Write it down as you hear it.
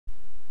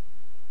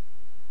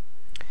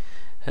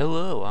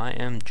Hello, I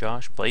am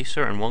Josh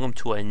Blaser, and welcome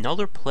to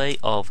another play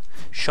of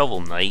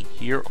Shovel Knight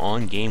here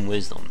on Game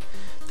Wisdom.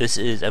 This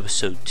is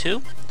episode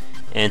 2,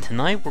 and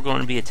tonight we're going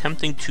to be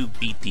attempting to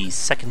beat the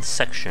second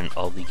section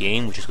of the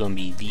game, which is going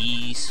to be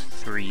these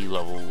 3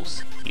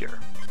 levels here.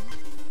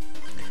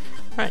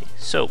 Alright,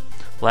 so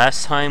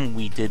last time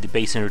we did the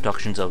base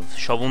introductions of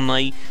Shovel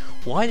Knight,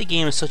 why the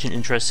game is such an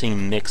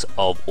interesting mix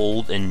of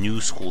old and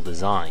new school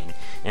design,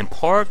 and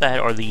part of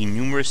that are the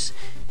numerous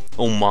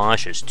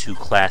homages to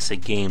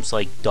classic games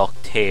like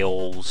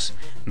DuckTales,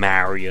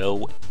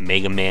 Mario,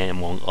 Mega Man,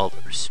 among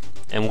others.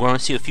 And we're going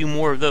to see a few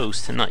more of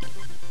those tonight.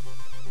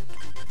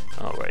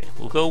 Alright,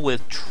 we'll go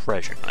with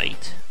Treasure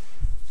Knight.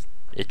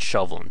 It's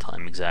shoveling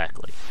time,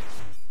 exactly.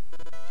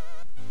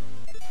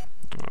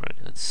 Alright,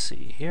 let's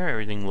see here.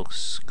 Everything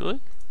looks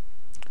good.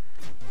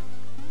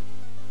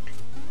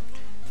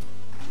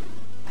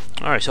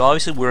 Alright, so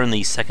obviously we're in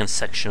the second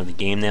section of the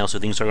game now, so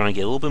things are going to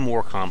get a little bit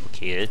more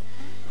complicated.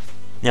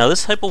 Now,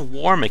 this type of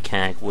war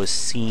mechanic was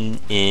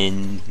seen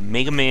in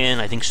Mega Man,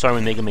 I think starting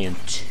with Mega Man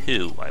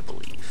 2, I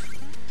believe.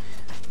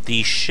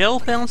 The shell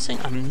bouncing,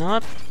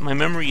 my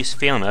memory is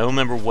failing, I don't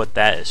remember what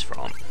that is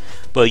from.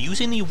 But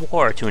using the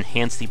water to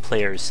enhance the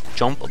player's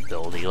jump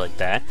ability like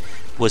that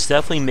was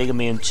definitely Mega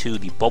Man 2,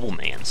 the Bubble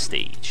Man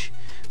stage,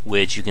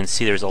 which you can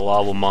see there's a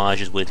lot of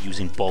homages with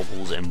using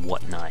bubbles and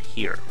whatnot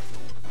here.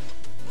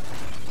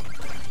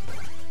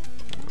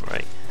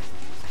 Alright.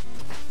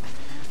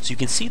 So you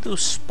can see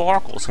those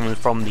sparkles coming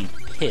from the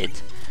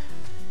pit.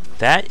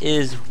 That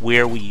is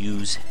where we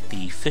use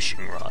the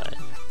fishing rod.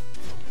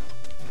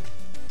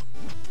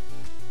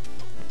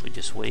 We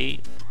just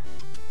wait.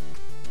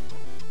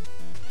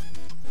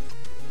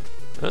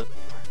 Oh.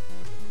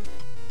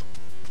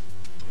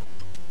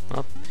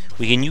 Well,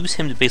 we can use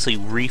him to basically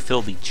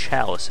refill the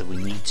chalice if we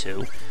need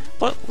to,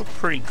 but we're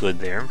pretty good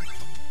there.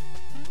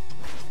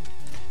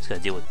 Just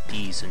gotta deal with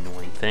these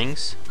annoying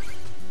things.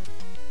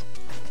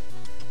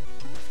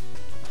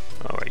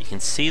 Alright, you can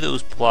see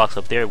those blocks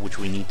up there which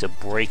we need to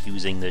break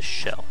using this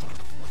shell.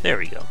 There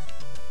we go.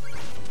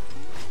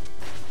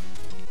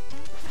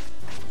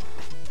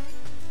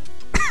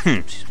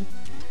 Excuse me.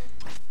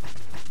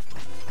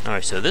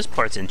 Alright, so this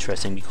part's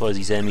interesting because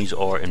these enemies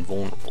are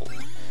invulnerable.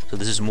 So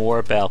this is more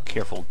about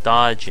careful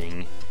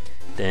dodging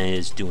than it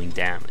is doing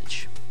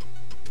damage.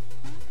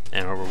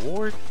 And our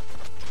reward?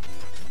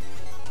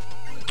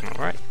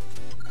 Alright.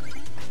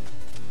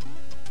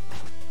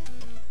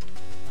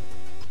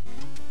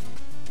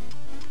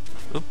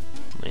 Oop,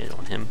 landed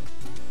on him.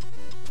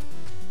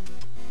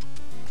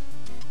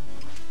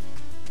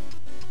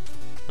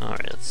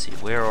 Alright, let's see,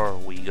 where are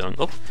we going?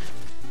 Oh!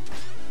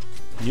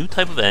 New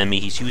type of enemy,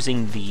 he's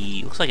using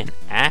the, looks like an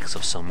axe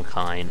of some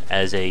kind,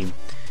 as a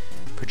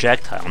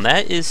projectile. And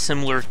that is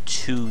similar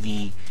to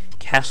the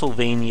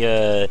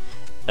Castlevania,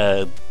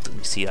 let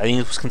me see, I think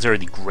it was considered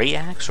the Great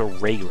Axe or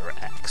regular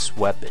axe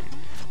weapon,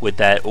 with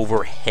that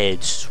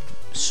overhead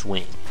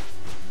swing.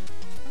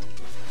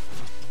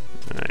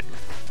 Alright.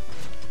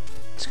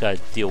 Just gotta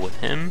deal with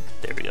him.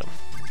 There we go.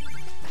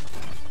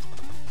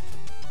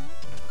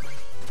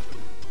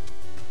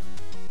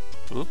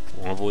 Oop,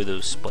 wanna avoid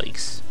those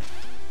spikes.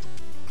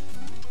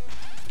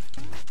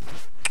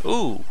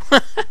 Ooh!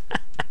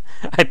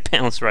 I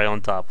bounced right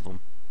on top of him.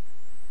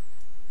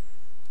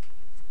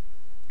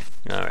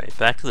 Alright,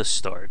 back to the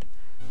start.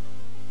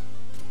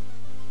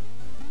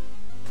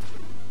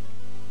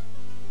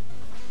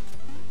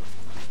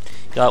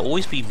 You gotta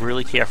always be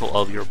really careful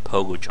of your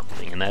pogo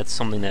jumping, and that's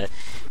something that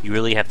you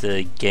really have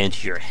to get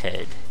into your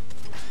head.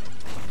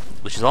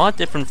 Which is a lot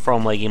different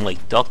from like a game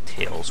like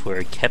DuckTales,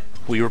 where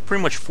we were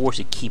pretty much forced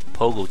to keep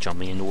pogo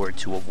jumping in order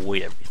to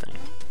avoid everything.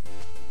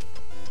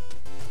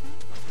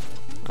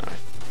 Alright,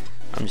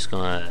 I'm just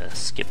gonna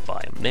skip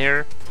by him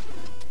there.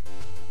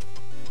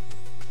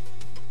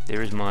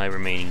 There's my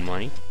remaining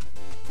money.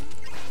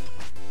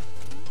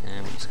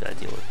 And we just gotta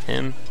deal with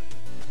him.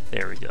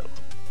 There we go.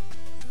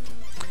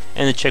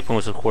 And the checkpoint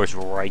was, of course,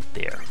 right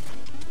there.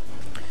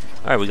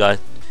 Alright, we got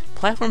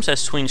platforms that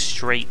swing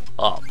straight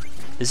up.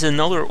 This is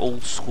another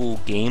old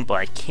school game, but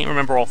I can't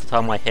remember off the top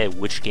of my head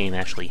which game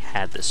actually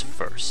had this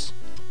first.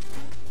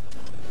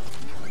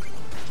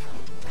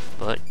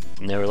 But,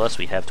 nevertheless,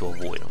 we have to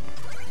avoid them.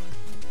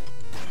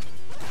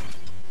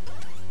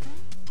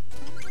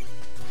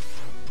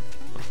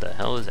 What the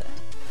hell is that?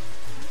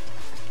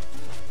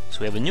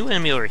 So we have a new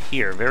enemy over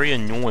here, very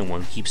annoying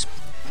one, keeps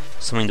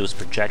summoning those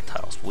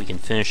projectiles, but we can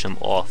finish them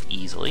off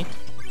easily.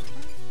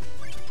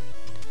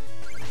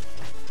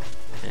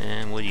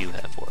 And what do you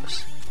have for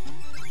us?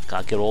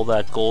 Gotta get all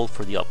that gold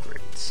for the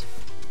upgrades.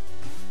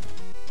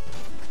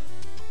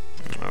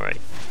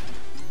 Alright.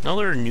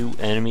 Another new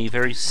enemy,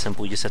 very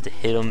simple, you just have to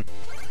hit them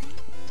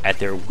at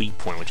their weak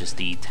point, which is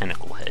the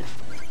tentacle head.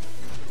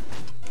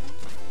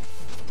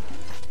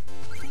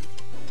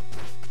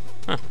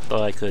 Huh,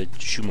 thought I could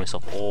shoot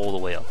myself all the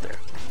way up there.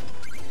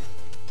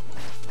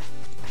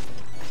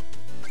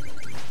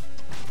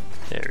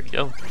 There we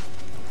go.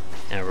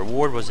 And our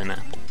reward was an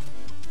apple.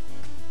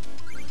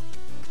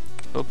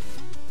 Oh,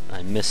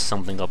 I missed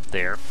something up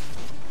there.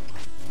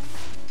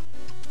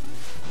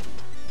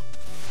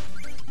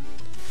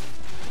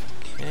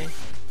 Okay.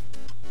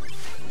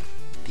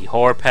 The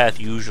hard path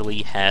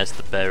usually has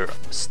the better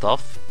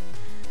stuff.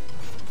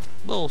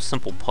 Little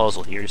simple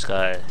puzzle here, just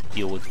gotta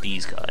deal with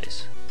these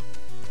guys.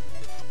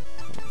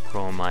 Put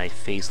on my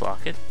face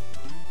locket.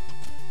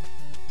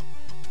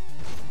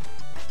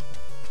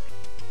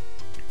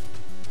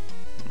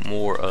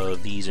 More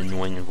of these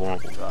annoying and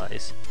vulnerable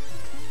guys.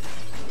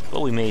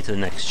 But we made it to the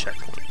next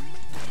checkpoint.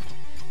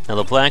 Now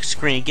the black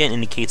screen again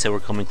indicates that we're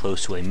coming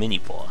close to a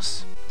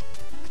mini-boss.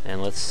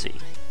 And let's see.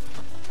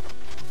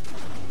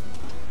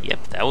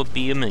 Yep, that would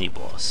be a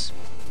mini-boss.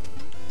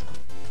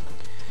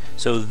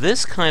 So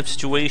this kind of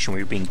situation where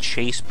you're being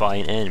chased by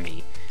an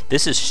enemy,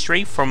 this is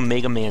straight from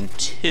Mega Man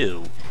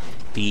 2,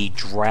 the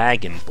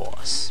Dragon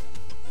Boss,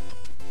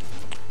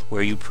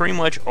 where you pretty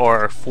much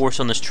are forced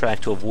on this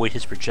track to avoid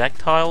his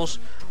projectiles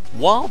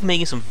while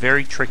making some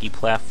very tricky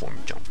platform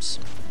jumps.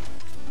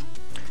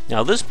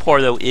 Now this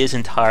part though is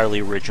entirely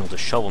original to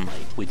Shovel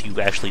Knight, with you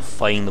actually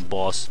fighting the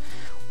boss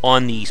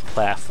on these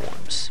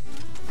platforms.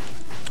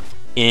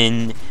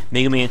 In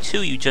Mega Man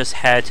 2, you just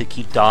had to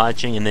keep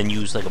dodging and then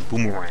use like a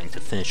boomerang to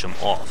finish him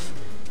off.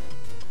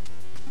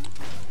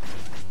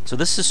 So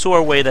this is sort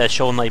of a way that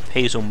Shovel Knight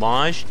pays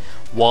homage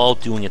while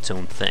doing its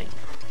own thing.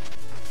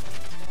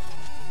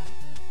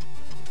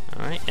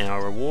 Alright, and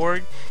our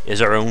reward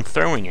is our own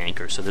throwing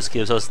anchor, so this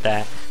gives us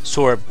that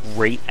sort of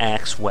great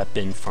axe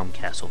weapon from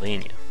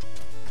Castlevania.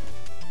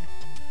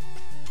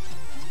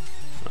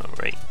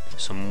 Alright,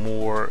 some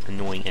more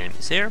annoying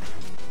enemies there.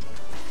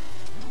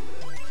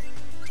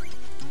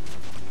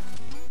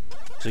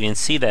 So you can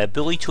see that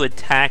ability to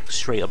attack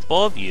straight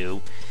above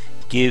you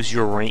gives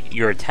your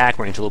attack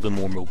range a little bit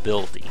more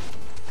mobility.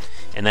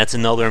 And that's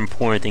another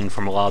important thing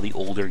from a lot of the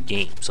older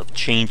games, of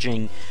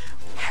changing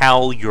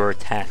how your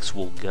attacks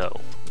will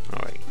go.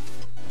 Alright.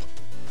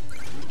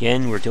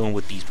 Again, we're dealing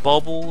with these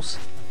bubbles.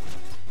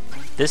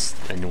 This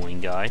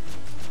annoying guy.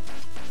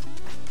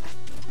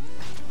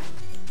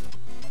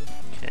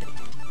 Okay.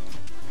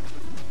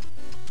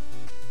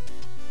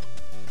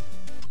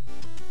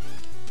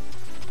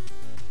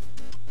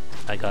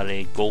 I got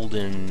a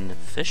golden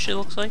fish, it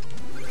looks like.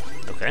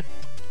 Okay.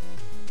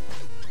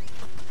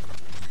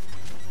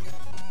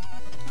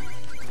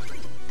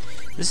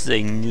 This is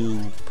a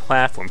new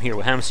platform here.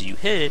 What happens is you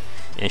hit it,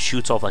 and it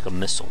shoots off like a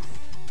missile.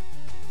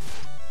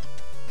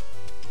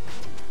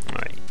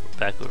 Alright, we're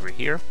back over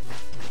here.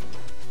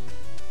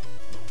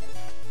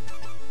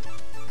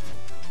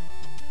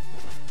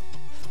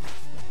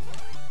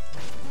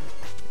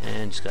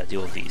 And just gotta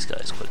deal with these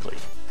guys quickly.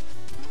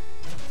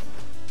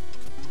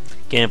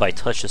 Again, if I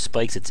touch the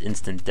spikes, it's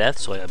instant death,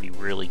 so I gotta be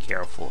really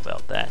careful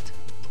about that.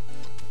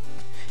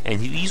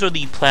 And these are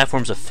the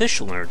platform's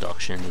official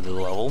introduction to the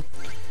level,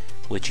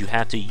 which you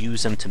have to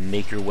use them to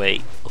make your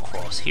way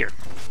across here.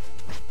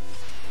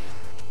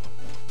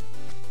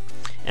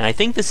 And I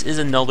think this is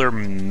another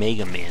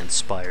Mega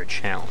Man-inspired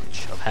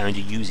challenge of having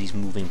to use these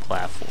moving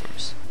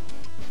platforms.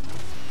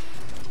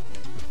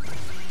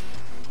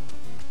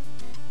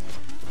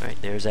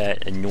 Alright, there's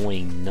that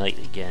annoying knight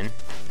again.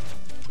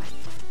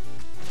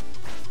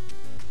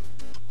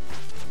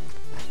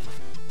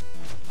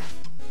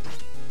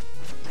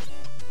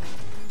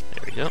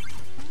 There we go.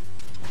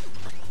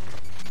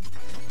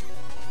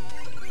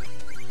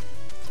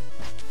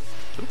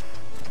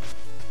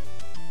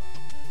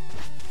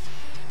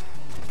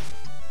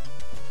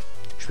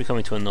 Should be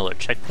coming to another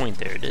checkpoint.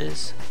 There it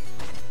is.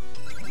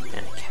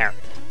 And a carrot.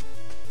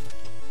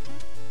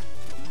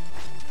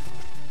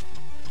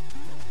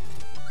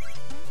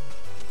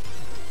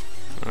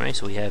 Alright,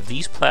 so we have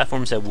these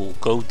platforms that will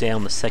go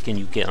down the second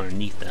you get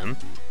underneath them.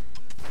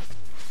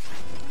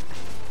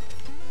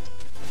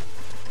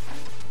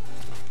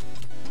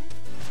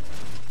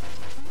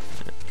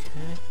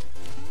 Okay.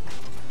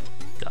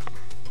 Got them.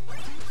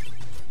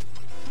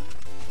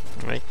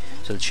 Alright,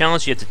 so the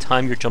challenge, you have to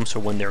time your jumps for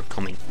when they're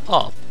coming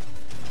up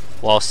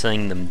while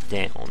setting them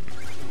down.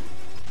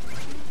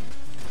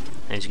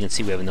 As you can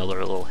see, we have another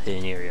little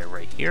hidden area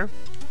right here.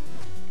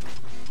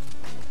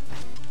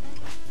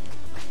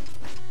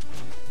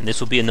 And this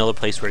will be another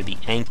place where the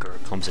anchor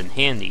comes in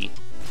handy.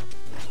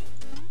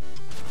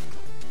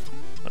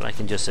 But I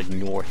can just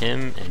ignore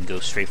him and go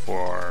straight for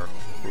our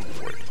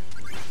reward.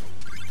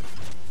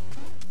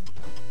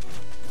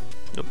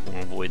 Nope,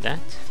 we'll avoid that.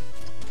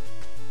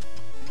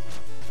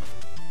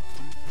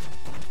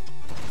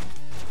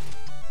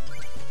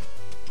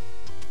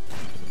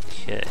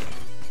 Okay.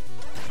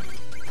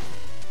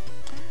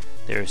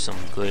 There's some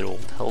good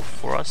old health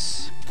for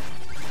us.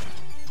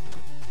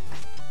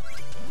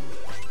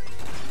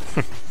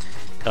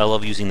 I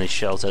love using the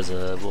shells as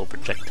a little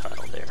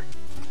projectile there.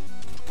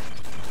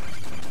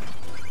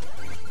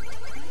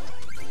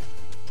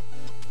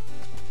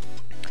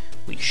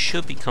 We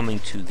should be coming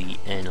to the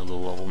end of the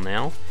level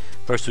now.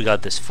 First we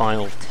got this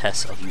final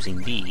test of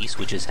using these,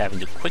 which is having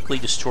to quickly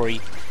destroy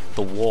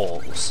the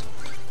walls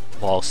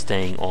while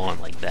staying on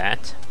like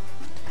that.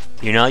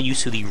 If you're not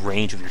used to the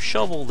range of your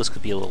shovel, this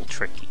could be a little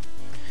tricky.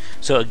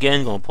 So again,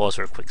 I'm going to pause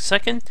for a quick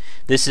second.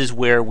 This is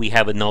where we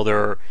have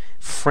another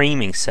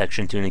framing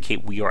section to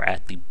indicate we are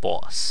at the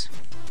boss.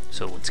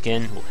 So once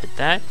again, we'll hit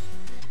that,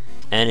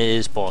 and it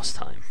is boss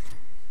time.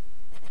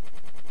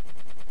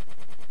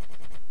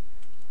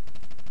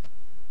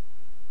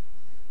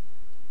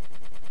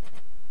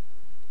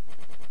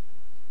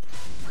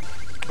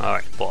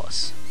 Alright,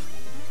 boss.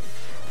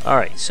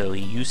 Alright, so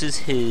he uses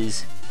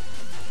his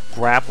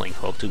grappling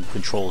hook to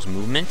control his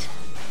movement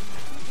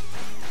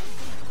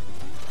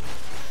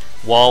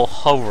while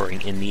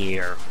hovering in the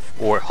air,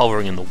 or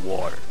hovering in the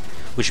water,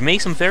 which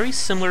makes him very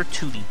similar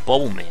to the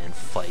Bubble Man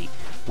fight,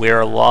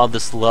 where a lot of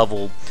this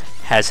level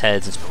has had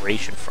its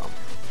inspiration from.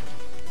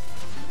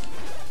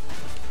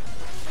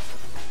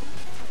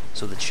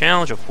 So the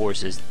challenge, of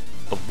course, is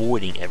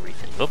avoiding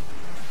everything. Oh.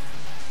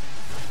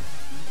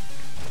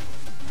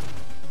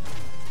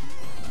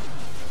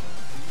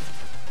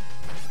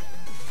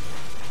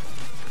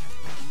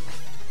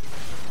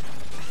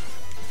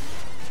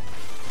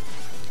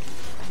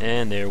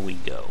 And there we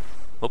go.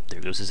 Oh, there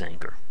goes his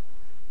anchor.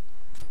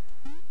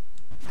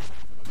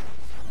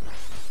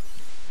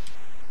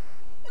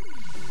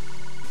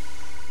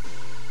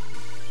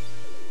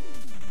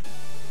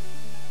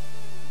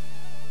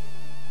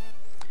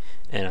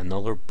 And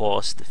another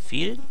boss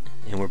defeated,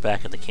 and we're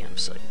back at the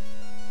campsite.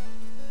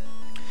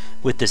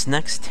 With this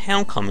next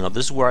town coming up,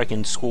 this is where I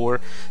can score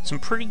some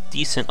pretty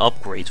decent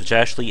upgrades, which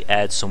actually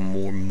add some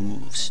more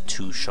moves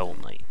to Shovel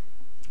Knight.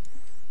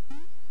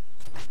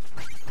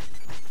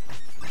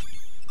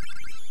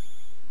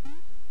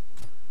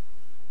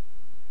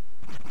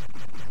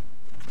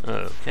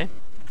 Okay.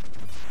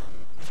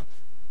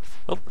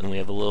 Oh, and we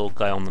have a little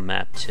guy on the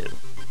map too.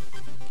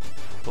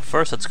 But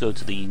first, let's go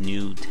to the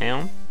new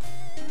town.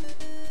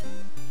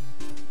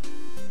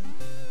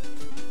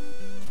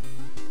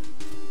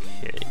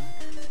 Okay.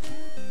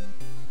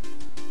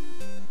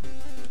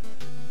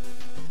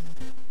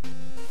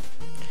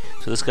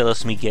 So this guy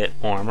lets me get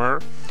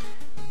armor,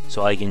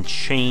 so I can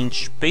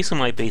change basically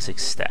my basic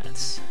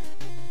stats.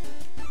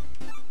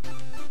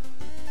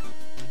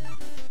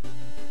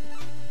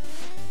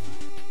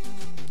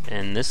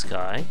 And this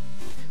guy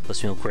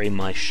lets me upgrade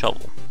my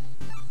shovel.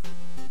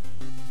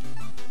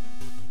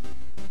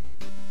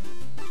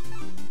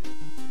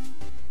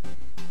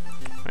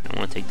 Right, I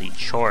want to take the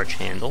charge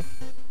handle.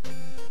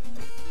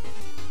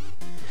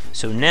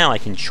 So now I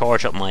can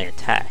charge up my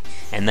attack,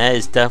 and that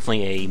is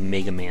definitely a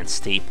Mega Man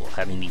staple,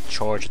 having the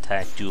charge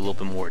attack do a little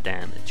bit more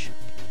damage.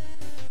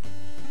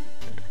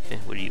 Okay,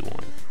 what do you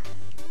want?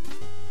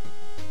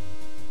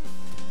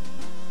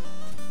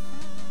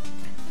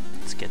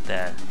 Let's get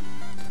that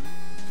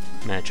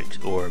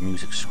magic or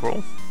music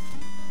scroll.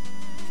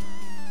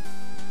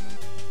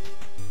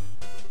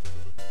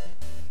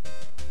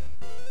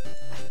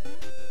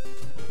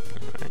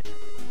 Alright.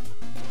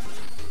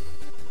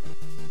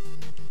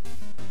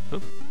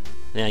 Oop.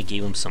 Then I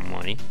gave him some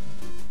money.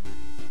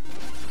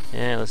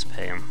 Yeah, let's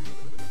pay him.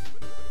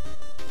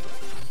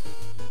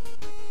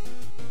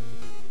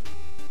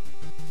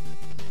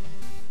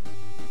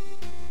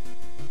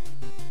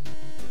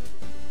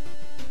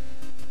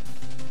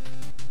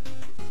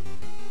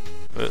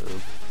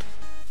 Uh-oh.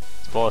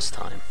 It's boss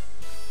time.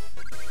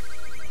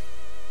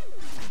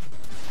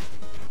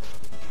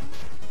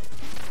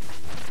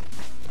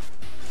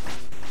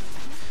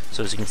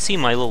 So as you can see,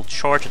 my little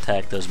charge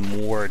attack does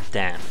more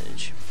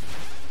damage.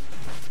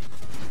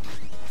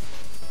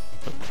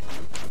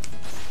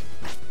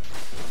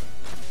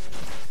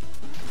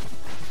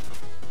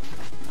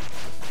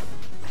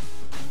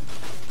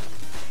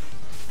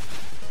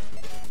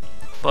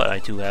 But I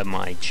do have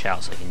my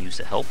chouse I can use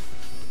to help.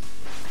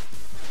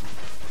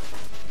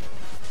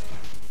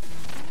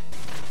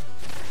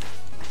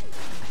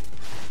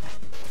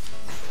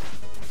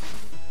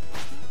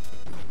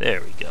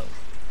 There we go.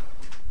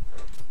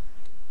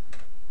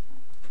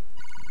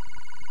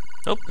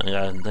 Oh, I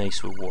got a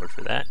nice reward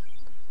for that.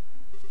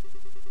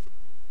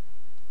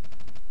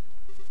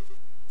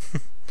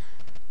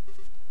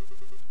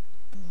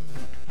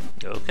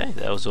 Okay,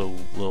 that was a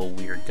little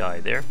weird guy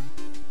there.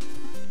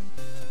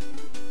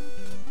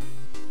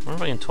 I wonder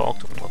if I can talk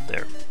to him up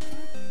there.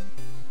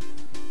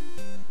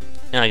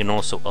 And I can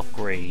also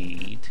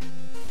upgrade.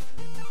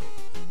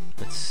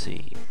 Let's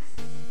see.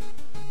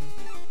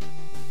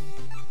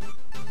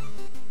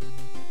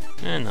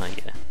 Not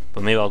yet.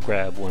 But maybe I'll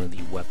grab one of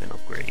the weapon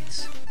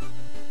upgrades.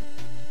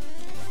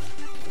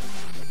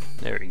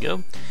 There we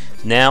go.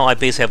 Now I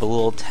basically have a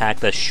little attack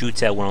that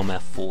shoots out when I'm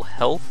at full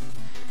health.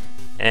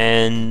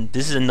 And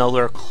this is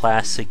another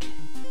classic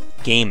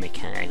game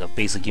mechanic of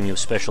basically giving you a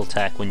special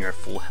attack when you're at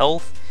full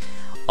health.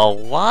 A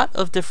lot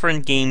of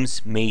different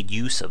games made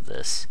use of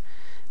this.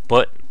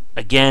 But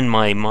again,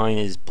 my mind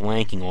is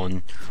blanking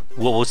on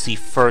what was the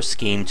first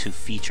game to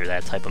feature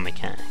that type of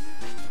mechanic.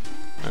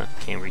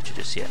 Can't reach it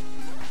just yet.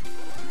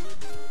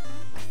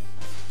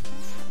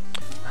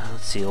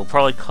 Let's see, it'll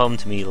probably come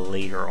to me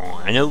later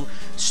on. I know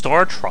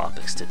Star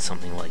Tropics did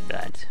something like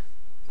that.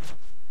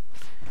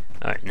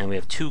 Alright, now we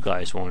have two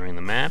guys wandering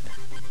the map.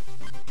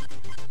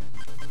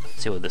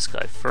 Let's deal with this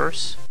guy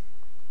first.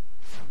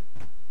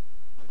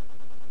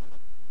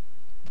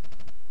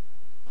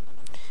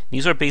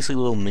 These are basically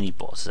little mini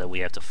bosses that we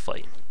have to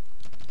fight.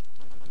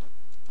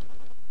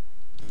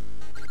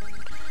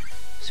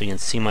 So you can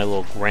see my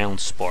little ground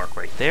spark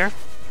right there.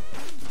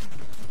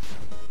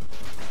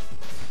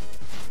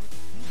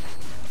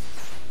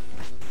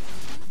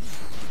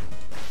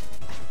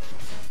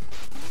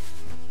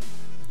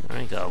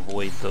 Alright, gotta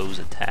avoid those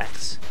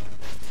attacks.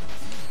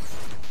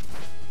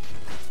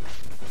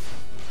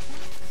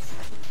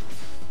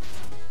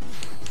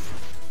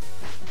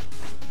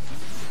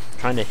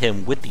 Trying to hit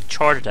him with the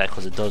charge attack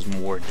because it does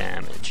more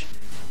damage.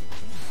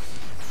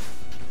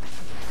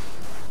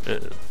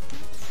 Uh-oh.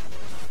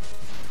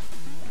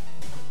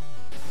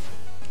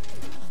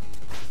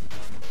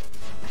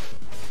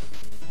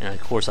 And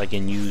of course I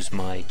can use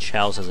my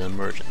Chows as an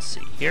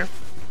emergency here.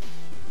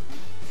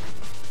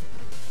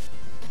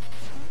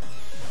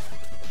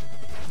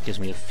 Gives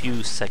me a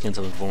few seconds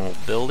of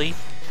vulnerability,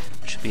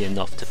 which should be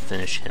enough to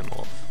finish him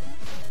off.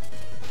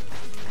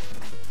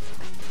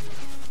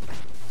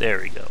 There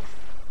we go.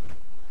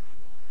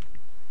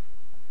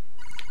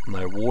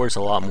 My reward's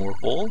a lot more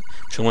gold,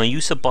 which I'm going to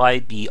use to buy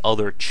the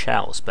other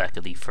Chows back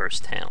at the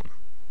first town.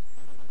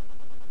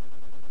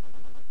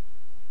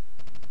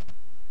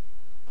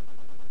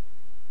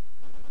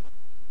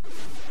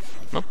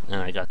 Oh,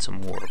 and I got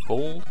some more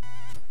gold.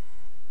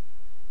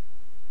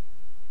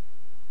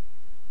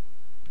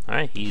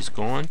 Alright, he's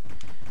gone.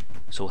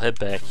 So we'll head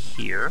back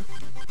here.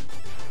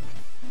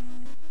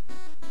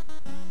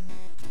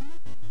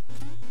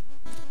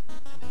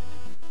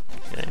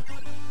 Okay.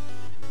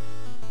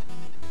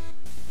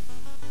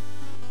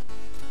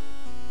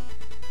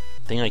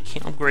 I think I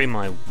can't upgrade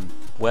my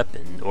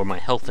weapon or my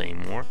health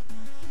anymore.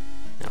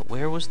 Now,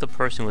 where was the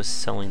person who was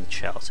selling the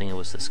chow? I think it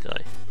was this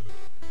guy.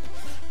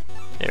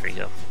 There we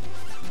go.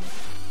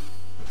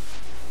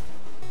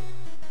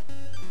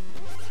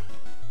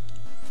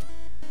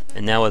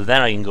 And now with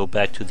that, I can go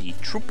back to the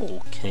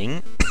Trowel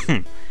King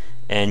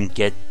and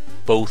get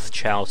both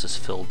chalices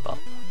filled up.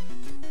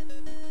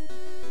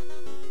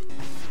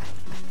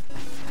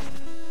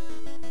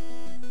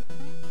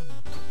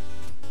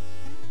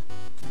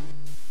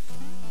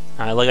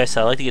 Like I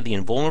said, I like to get the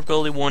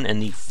invulnerability one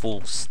and the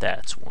full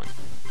stats one.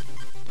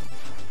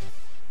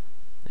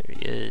 There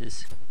he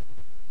is.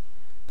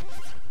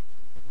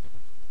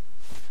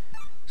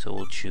 So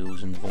we'll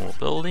choose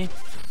invulnerability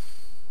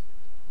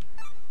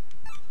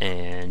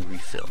and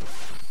refill.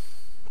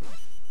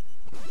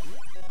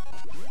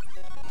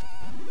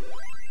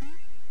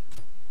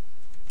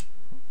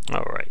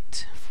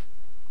 Alright.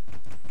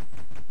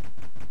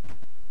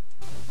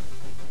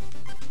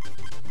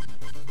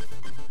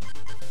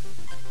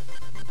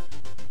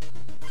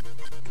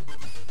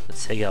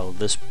 Let's take out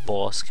this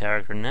boss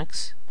character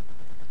next.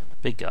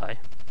 Big guy.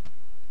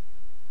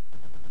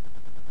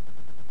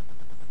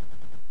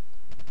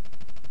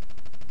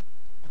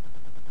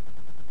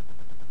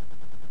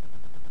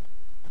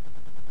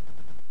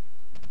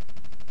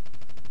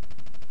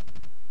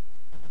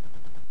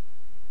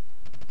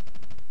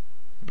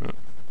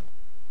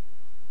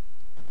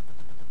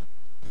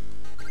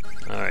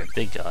 Alright,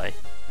 big guy.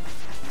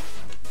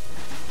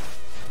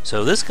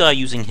 So this guy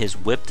using his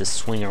whip to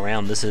swing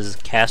around, this is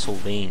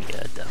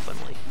Castlevania,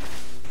 definitely.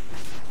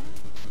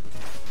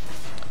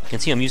 You can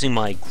see I'm using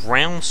my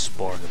ground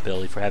spark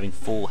ability for having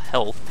full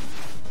health,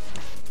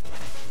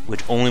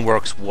 which only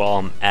works while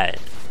I'm at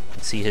it. You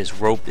can see his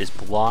rope is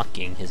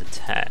blocking his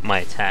my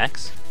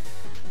attacks.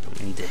 So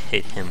we need to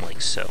hit him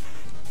like so.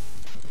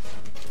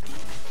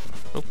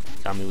 Oh,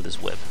 got me with his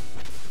whip.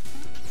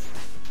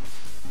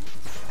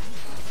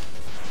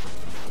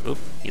 Oop,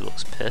 he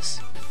looks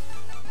pissed.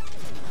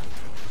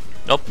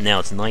 Oh, now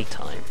it's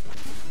nighttime.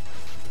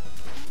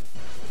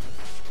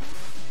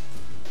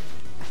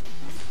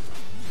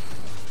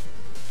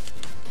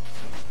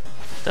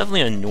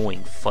 Definitely an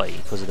annoying fight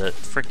because of the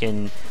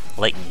frickin'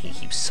 lightning he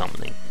keeps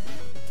summoning.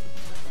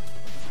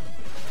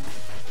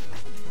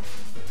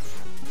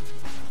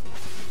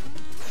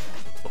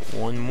 But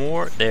one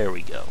more, there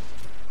we go.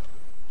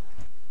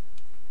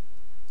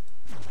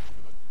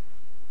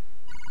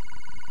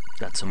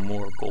 Got some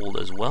more gold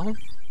as well.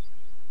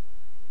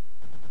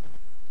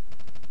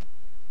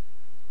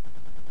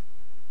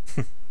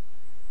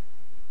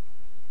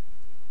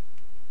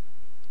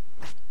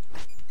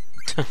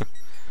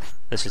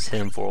 Let's just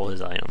hit him for all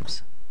his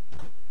items.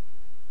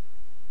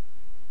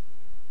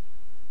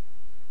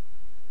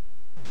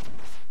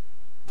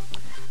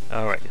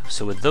 Alright,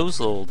 so with those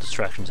little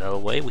distractions out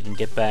of the way, we can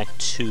get back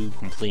to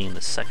completing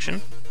this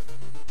section.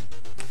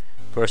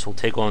 First, we'll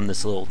take on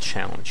this little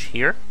challenge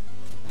here.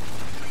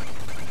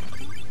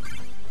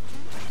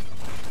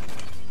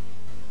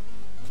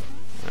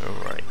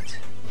 Alright.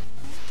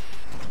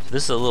 So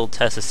this is a little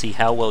test to see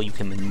how well you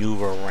can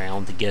maneuver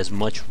around to get as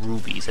much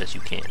rubies as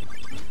you can.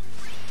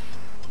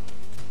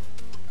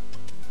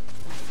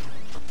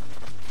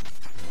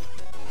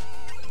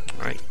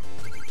 Alright.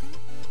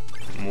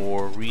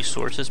 More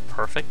resources,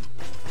 perfect.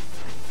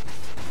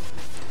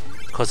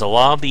 Because a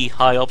lot of the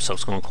high up stuff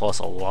is going to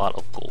cost a lot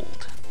of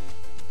gold.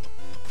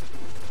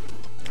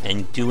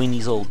 And doing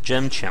these little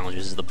gem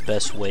challenges is the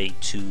best way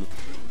to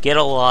get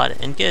a lot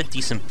and get a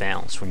decent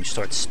balance when you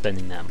start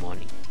spending that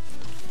money.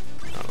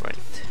 Alright.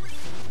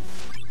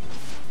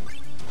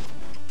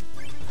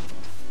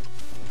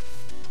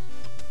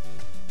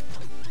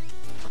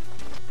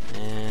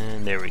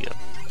 And there we go.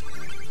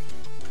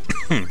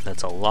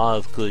 That's a lot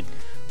of good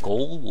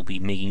gold. We'll be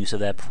making use of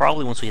that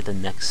probably once we hit the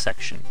next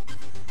section.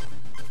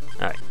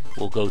 Alright,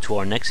 we'll go to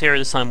our next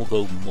area. This time we'll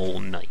go Mole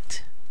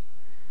Knight.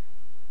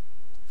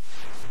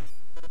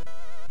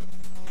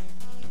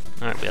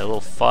 Alright, we got a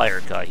little fire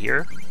guy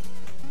here.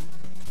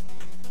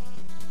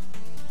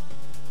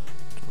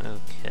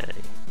 Okay.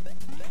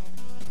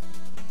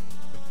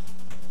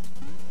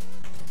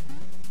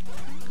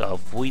 Gotta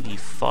avoid the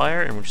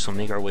fire, and we're just gonna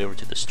make our way over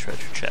to this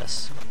treasure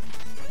chest.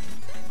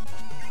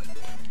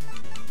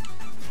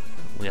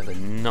 We have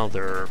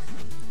another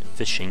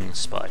fishing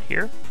spot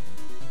here.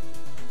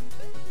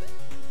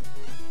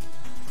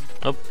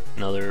 Oh,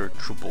 another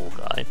Trowel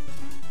guy.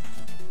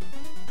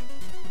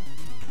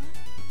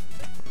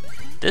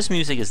 This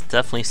music is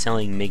definitely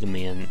sounding Mega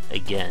Man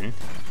again,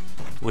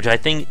 which I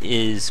think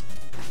is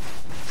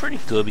pretty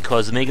good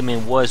because the Mega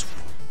Man was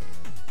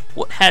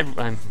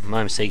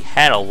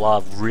had a lot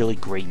of really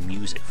great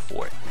music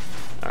for it.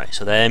 Alright,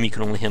 so that you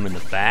can only hit him in the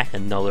back.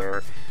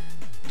 Another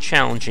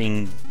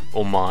challenging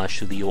homage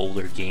to the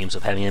older games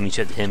of having enemies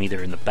hit him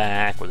either in the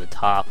back or the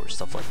top or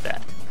stuff like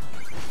that.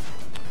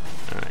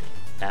 Alright,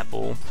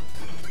 apple.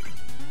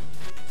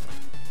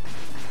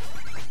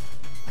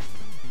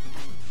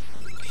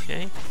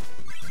 Okay.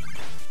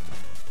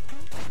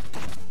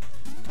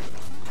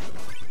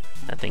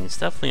 That thing's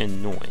definitely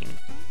annoying.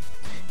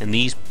 And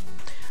these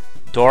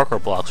darker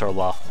blocks are a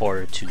lot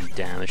harder to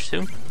damage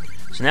to.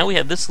 So now we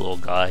have this little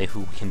guy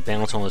who can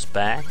bounce on his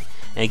back.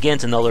 And again,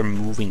 it's another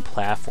moving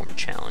platform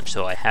challenge.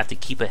 So I have to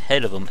keep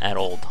ahead of him at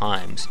all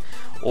times,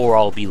 or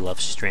I'll be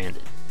left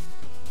stranded.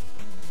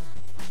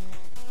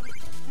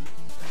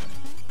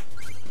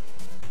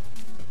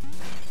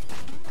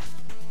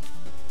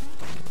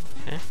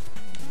 Okay.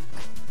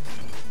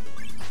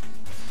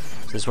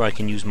 So this is where I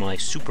can use my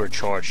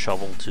supercharged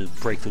shovel to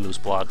break through those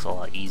blocks a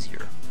lot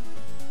easier.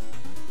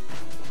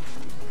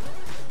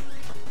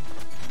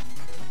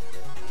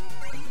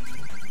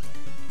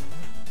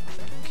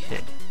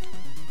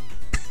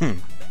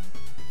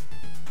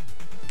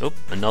 Oh,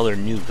 another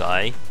new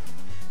guy.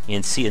 You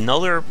can see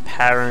another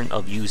pattern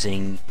of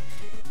using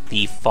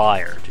the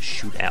fire to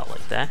shoot out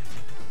like that.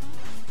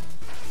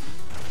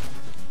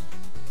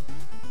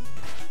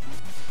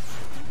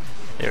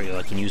 There we go,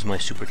 I can use my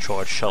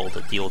supercharged shovel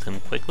to deal with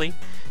him quickly.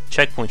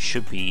 Checkpoint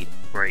should be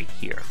right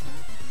here.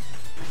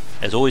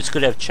 As always, it's good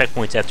to have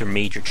checkpoints after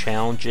major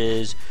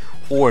challenges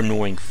or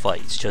annoying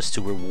fights, just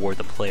to reward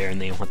the player and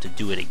they don't have to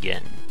do it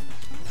again.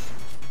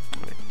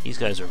 These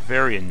guys are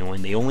very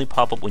annoying. They only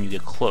pop up when you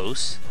get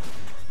close,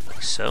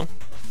 like so.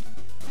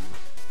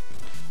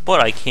 But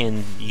I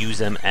can use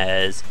them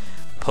as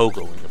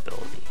pogoing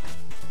ability,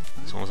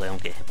 as long as I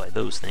don't get hit by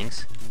those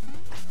things.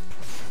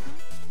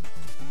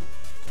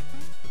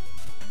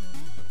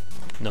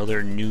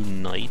 Another new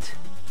knight.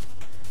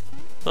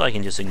 But I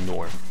can just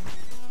ignore him.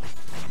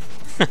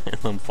 And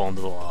let him fall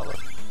into the lava.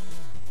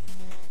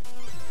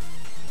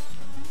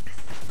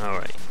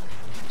 Alright.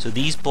 So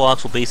these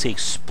blocks will basically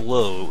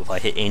explode if I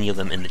hit any of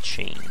them in the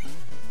chain.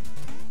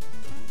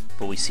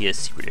 But we see a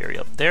secret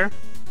area up there.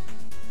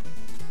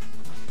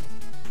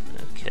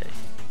 Okay.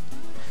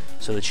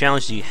 So the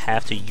challenge is you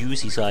have to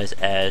use these guys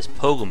as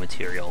pogo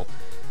material,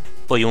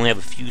 but you only have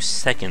a few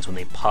seconds when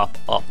they pop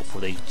up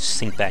before they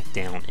sink back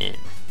down in.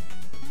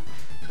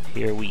 So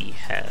here we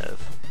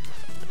have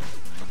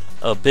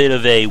a bit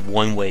of a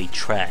one-way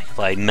track. If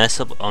I mess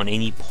up on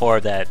any part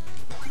of that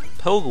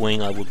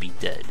pogoing, I would be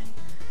dead.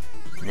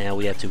 Now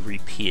we have to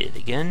repeat it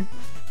again.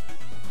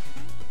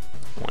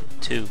 1,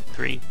 2,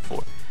 3,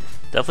 4.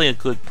 Definitely a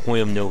good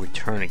point of no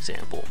return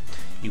example.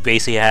 You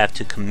basically have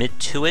to commit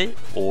to it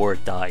or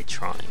die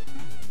trying.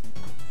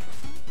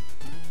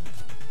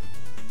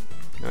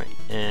 Alright,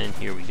 and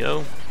here we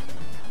go.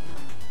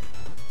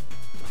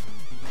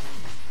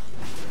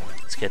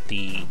 Let's get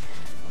the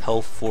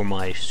health for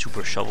my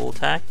super shovel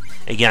attack.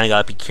 Again, I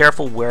gotta be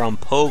careful where I'm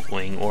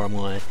pogoing or I'm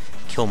gonna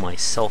kill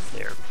myself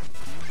there.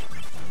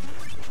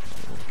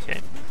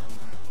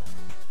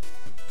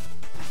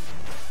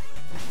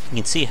 You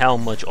can see how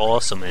much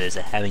awesome it is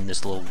at having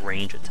this little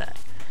range attack.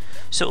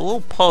 So a little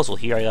puzzle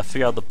here, I gotta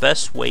figure out the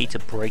best way to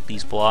break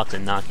these blocks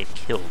and not get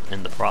killed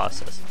in the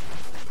process.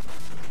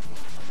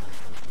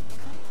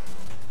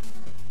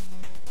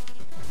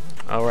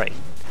 Alright,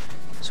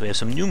 so we have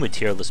some new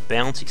material, this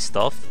bouncy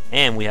stuff,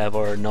 and we have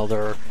our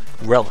another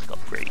relic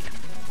upgrade.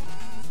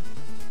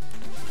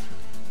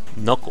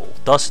 Knuckle,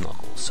 dust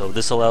knuckle. So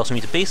this allows me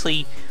to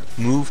basically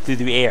move through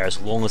the air as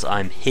long as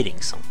I'm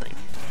hitting something.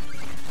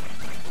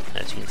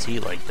 As you can see,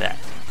 like that.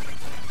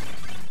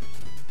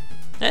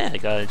 Yeah, I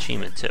got an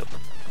achievement too.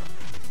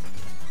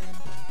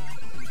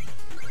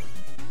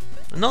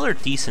 Another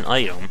decent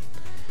item,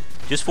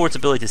 just for its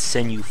ability to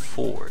send you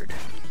forward.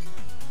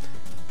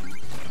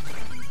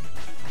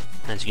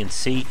 As you can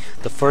see,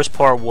 the first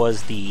part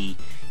was the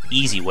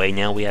easy way.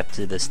 Now we have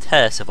to do this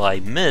test. If I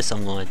miss,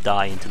 I'm going to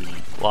die into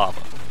the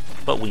lava.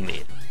 But we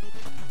made it.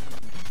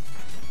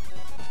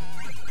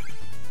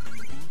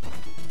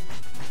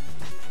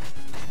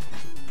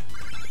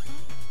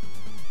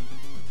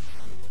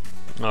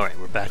 Alright,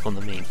 we're back on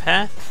the main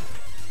path.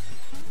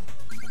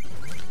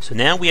 So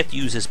now we have to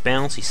use this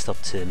bouncy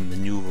stuff to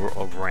maneuver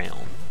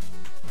around.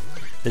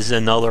 This is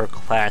another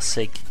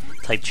classic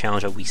type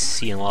challenge that we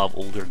see in a lot of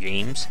older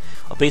games,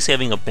 of basically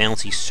having a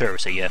bouncy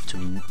surface that you have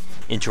to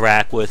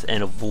interact with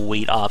and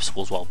avoid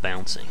obstacles while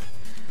bouncing.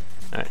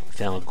 Alright,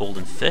 found a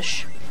golden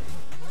fish.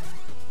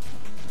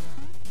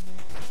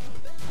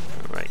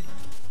 Alright.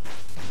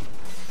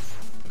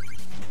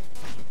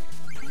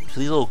 So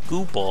these little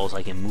goo balls,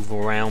 I can move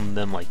around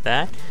them like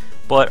that,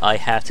 but I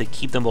have to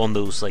keep them on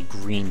those like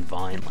green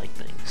vine-like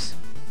things.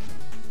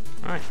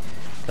 Alright,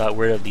 got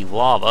rid of the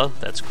lava,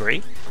 that's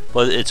great,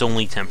 but it's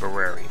only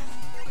temporary.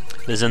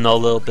 There's another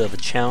little bit of a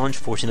challenge,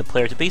 forcing the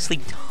player to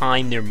basically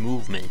time their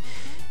movement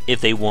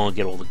if they want to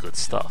get all the good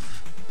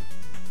stuff.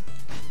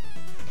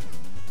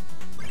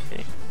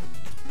 Okay.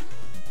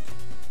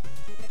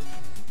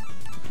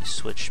 Let me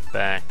switch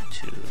back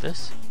to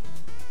this.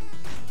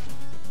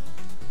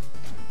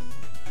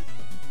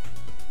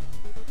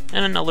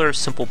 And another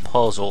simple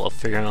puzzle of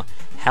figuring out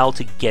how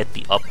to get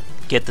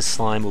the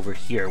slime over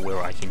here where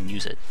I can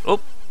use it. Oh!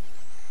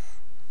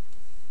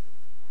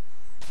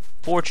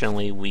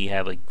 Fortunately, we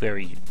have a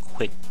very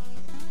quick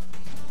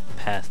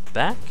path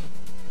back.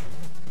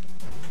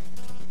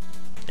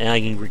 And I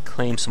can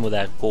reclaim some of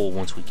that gold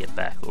once we get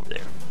back over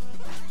there.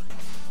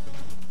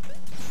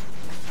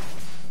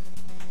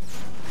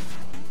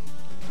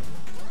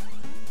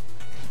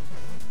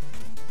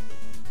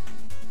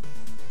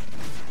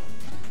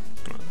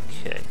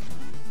 Okay.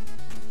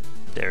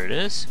 There it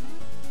is.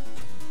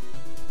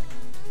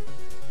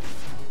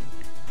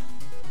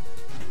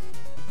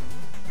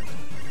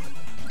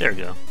 There we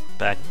go.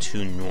 Back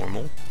to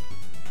normal.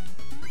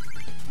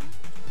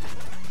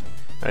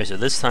 Alright, so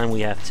this time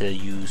we have to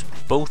use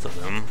both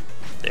of them.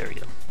 There we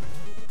go.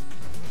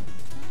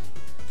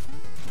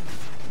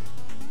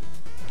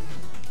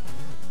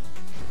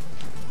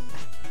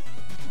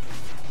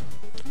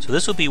 So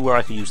this would be where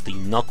I could use the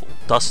knuckle,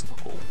 dust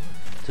knuckle,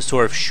 to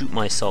sort of shoot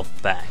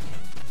myself back.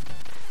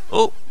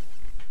 Oh!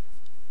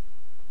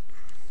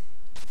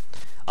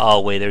 Oh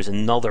wait, there's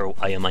another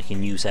item I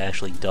can use that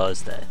actually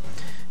does that.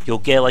 You'll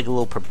get like a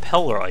little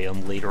propeller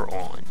item later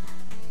on.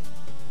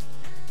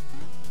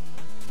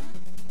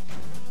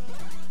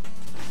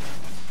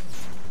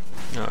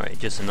 Alright,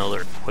 just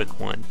another quick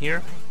one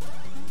here.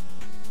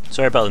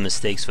 Sorry about the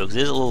mistakes, folks.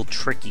 It is a little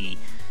tricky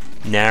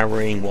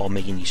narrating while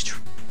making these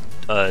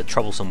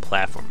troublesome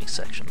platforming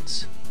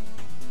sections.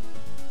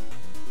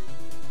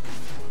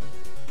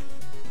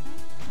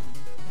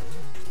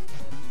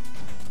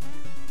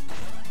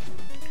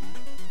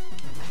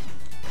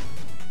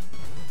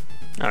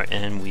 Alright,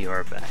 and we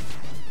are back.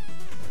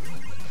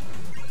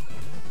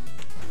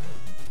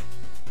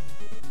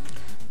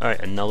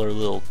 Alright, another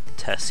little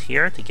test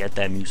here to get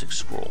that music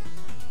scroll.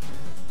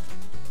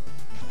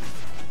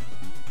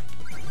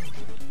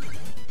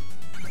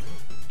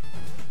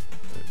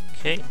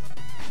 Okay.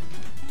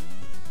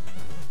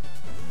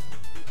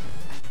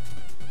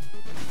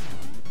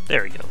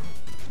 There we go.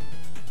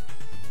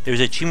 There's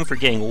an achievement for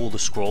getting all the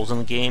scrolls in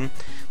the game.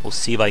 We'll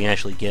see if I can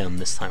actually get them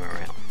this time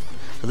around.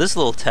 So this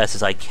little test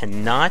is I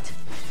cannot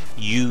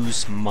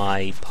use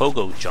my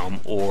pogo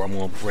jump or I'm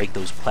going to break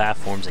those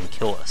platforms and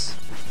kill us.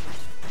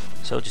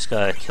 So just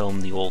gotta kill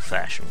him the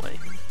old-fashioned way.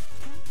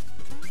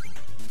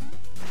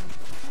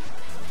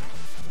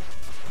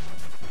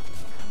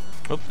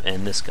 Oop,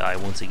 and this guy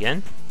once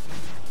again.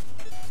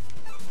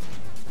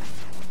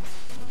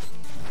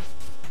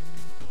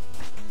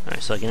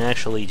 Alright, so I can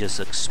actually just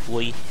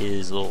exploit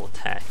his little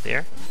attack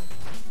there.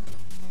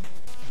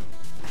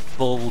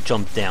 But we'll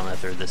jump down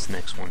after this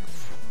next one.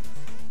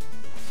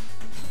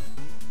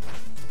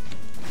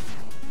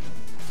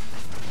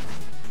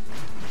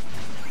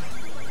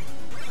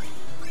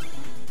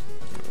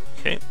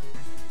 Okay.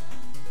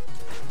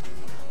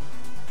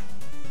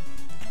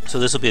 So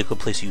this will be a good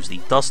place to use the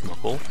dust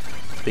knuckle.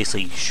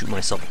 Basically shoot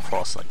myself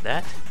across like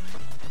that.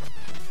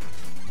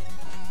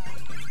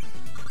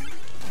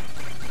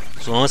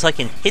 As long as I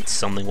can hit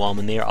something while I'm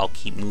in there, I'll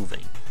keep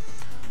moving.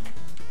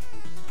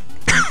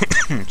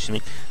 Excuse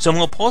me. So I'm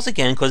going to pause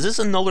again because this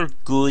is another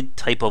good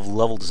type of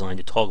level design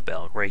to talk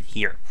about right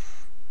here.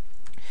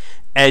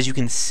 As you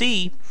can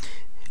see,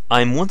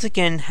 I'm once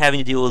again having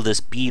to deal with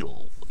this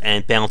beetle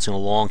and bouncing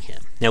along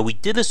him. Now we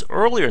did this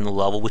earlier in the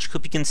level, which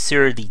could be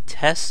considered the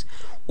test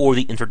or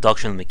the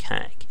introduction of the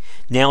mechanic.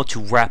 Now to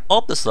wrap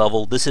up this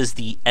level, this is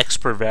the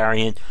expert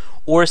variant,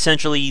 or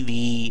essentially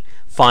the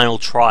final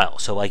trial.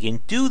 So I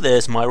can do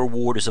this, my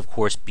reward is of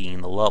course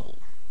being the level.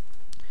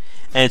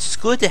 And it's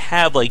good to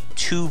have like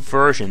two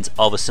versions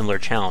of a similar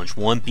challenge,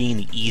 one being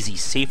the easy,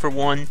 safer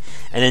one,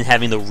 and then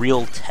having the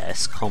real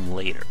test come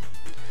later.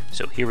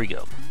 So here we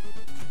go.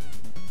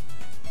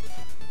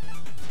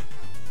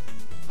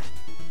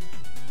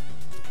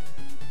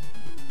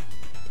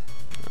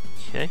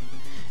 Okay.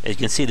 As you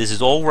can see, this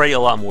is already a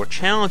lot more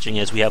challenging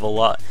as we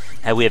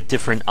have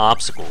different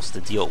obstacles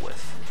to deal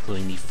with,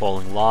 including the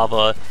falling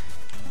lava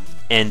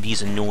and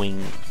these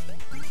annoying,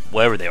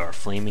 whatever they are,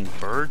 flaming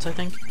birds, I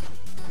think.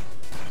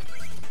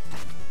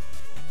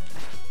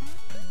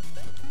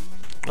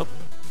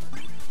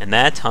 And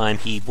that time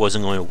he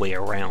wasn't going to wait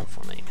around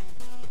for me.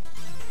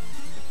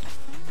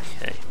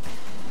 Okay.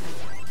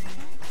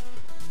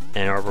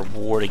 And our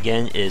reward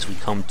again is we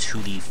come to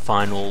the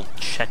final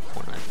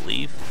checkpoint, I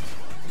believe.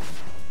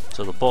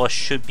 So the boss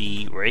should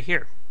be right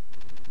here.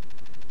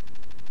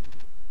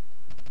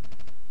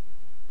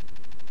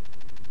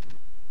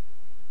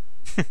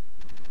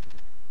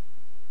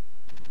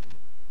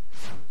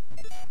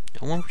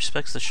 No one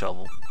respects the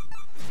shovel.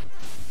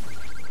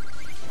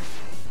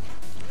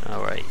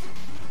 Alright.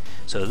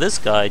 So this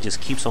guy just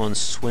keeps on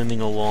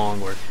swimming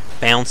along or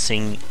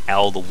bouncing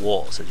out of the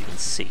walls, as you can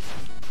see.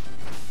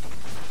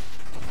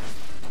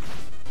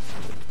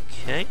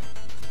 Okay.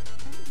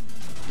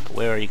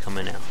 Where are you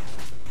coming out?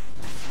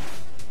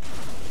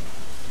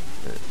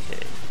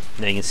 Okay.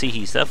 Now you can see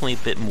he's definitely a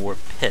bit more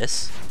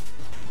pissed.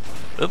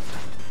 Oop.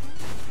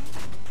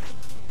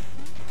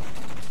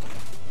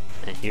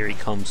 And here he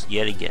comes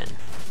yet again.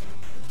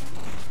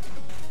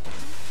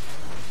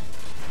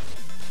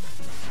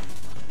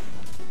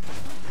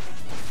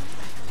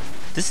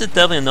 This is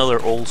definitely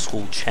another old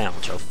school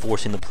challenge of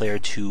forcing the player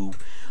to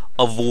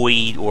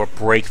avoid or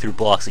break through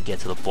blocks to get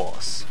to the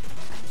boss.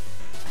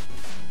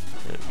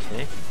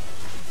 Okay.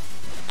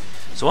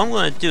 So what I'm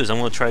going to do is I'm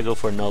going to try to go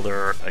for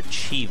another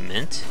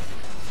achievement.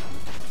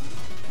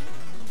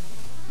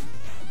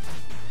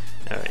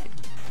 Alright.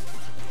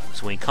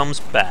 So when he comes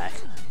back,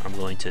 I'm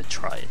going to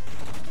try it.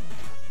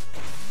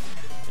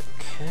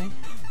 Okay.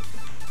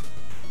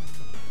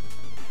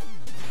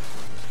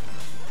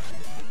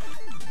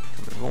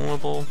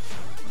 Vulnerable.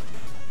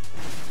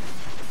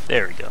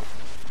 There we go.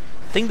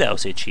 I think that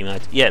was the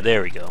achievement. Yeah,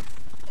 there we go.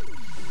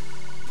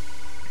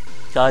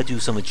 Gotta do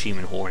some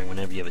achievement whoring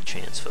whenever you have a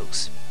chance,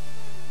 folks.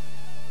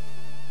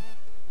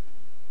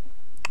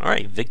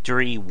 Alright,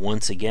 victory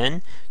once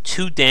again.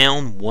 2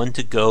 down, 1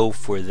 to go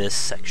for this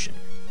section.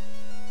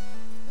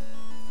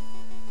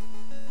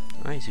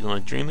 Alright, is he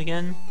gonna dream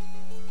again?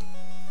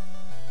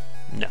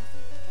 No.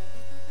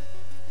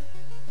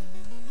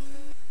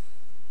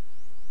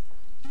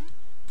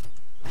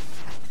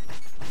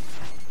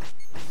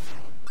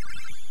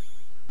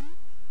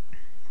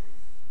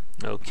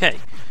 Okay,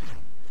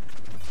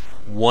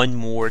 1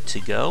 more to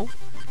go,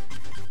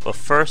 but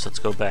first let's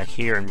go back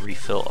here and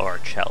refill our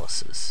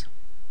chalices.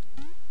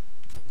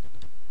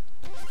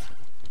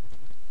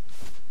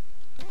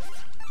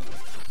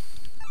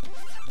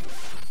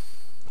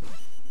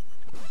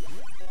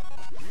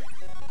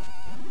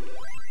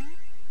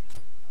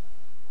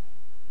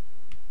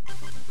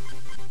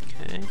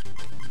 Okay, I'm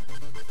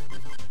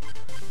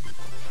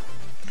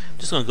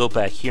just gonna go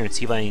back here and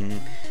see if I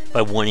can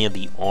buy one of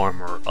the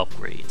armor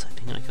upgrades. I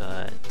think I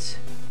got...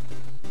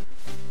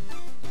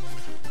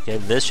 Okay,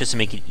 this just to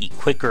make it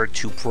quicker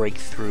to break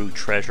through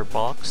treasure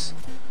box.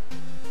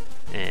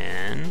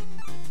 And...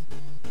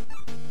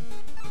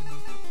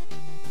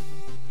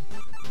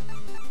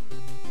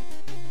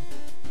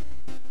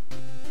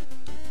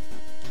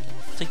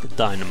 I'll take the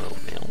dynamo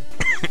mail.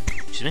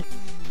 Excuse me.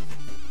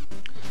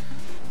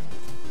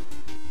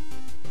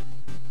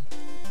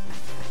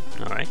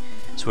 Alright,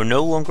 so we're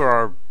no longer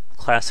our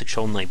classic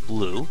Shovel Knight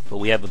Blue, but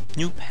we have a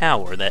new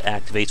power that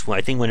activates,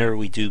 I think, whenever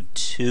we do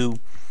 2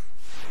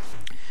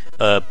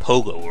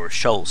 pogo or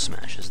shovel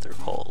smash, as they're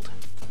called.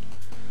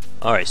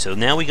 Alright, so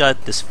now we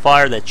got this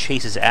fire that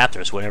chases after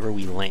us whenever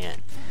we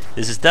land.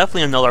 This is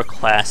definitely another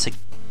classic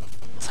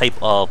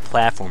type of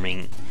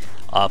platforming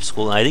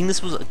obstacle, and I think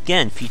this was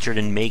again featured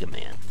in Mega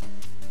Man.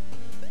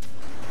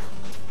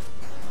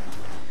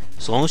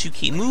 As long as you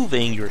keep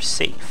moving, you're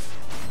safe.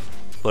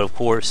 But of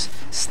course,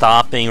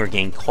 stopping or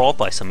getting caught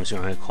by someone is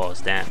going to cause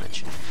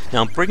damage.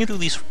 Now, I'm breaking through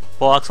these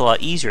blocks a lot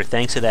easier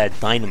thanks to that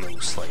dynamo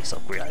slice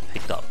upgrade I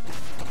picked up.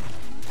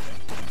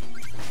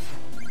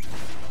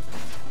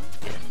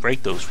 Yeah,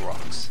 break those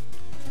rocks.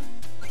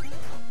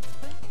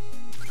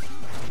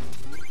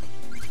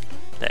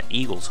 That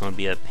eagle's going to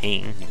be a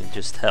pain, you can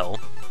just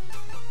tell.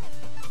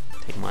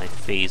 Take my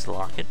phase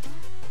locket.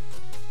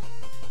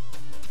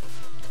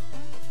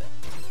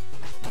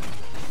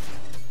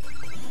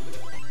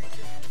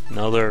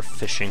 Another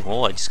fishing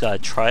hole. I just gotta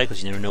try it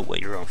because you never know what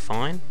you're gonna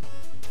find.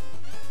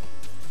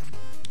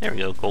 There we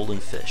go, golden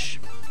fish.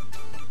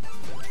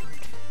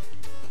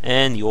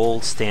 And the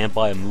old stand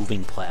by a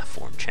moving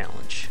platform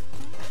challenge.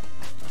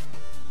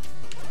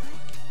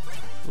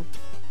 Oop.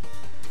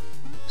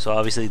 So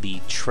obviously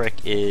the trick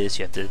is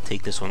you have to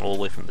take this one all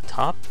the way from the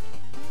top.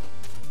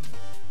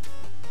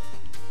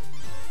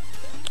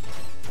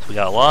 So we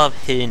got a lot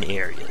of hidden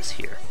areas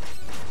here.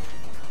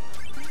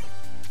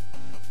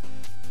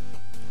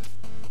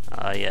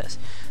 Yes.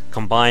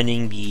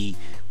 Combining the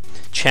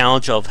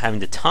challenge of having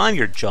to time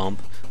your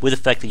jump with the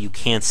fact that you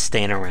can't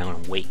stand around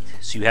and wait.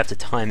 So you have to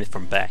time it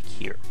from back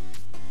here.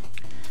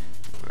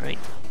 Right.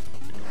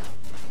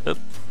 Oop,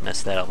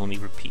 messed that up. Let me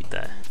repeat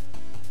that.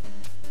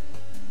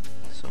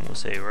 So I'm going to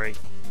say right.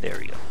 There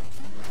we go.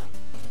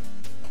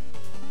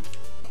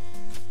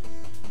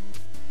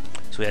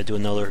 So we had to do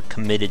another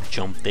committed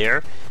jump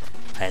there.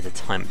 I had to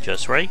time it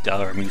just right.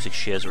 Got our music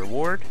share as a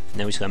reward.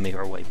 Now we just got to make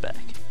our way back.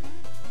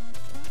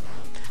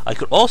 I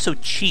could also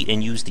cheat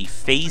and use the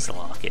phase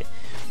locket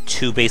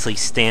to basically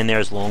stand there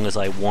as long as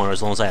I want, or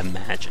as long as I have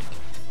magic.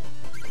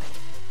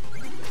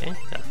 Okay,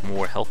 got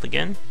more health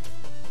again.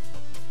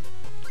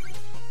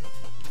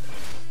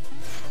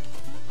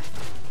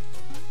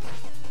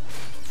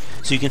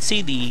 So you can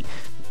see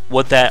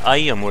what that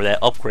item or that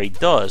upgrade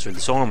does, or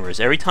this armor, is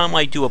every time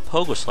I do a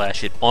pogo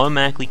slash, it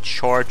automatically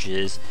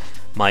charges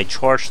my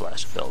charge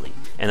slash ability.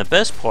 And the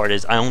best part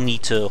is I don't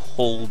need to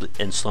hold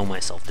and slow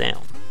myself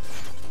down.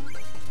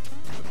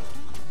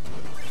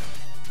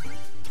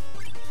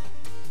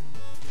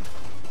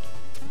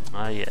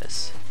 Ah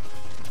yes.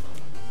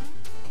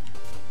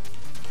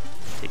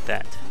 Take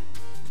that.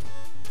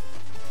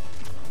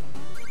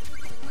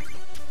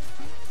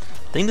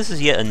 I think this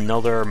is yet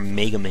another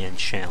Mega Man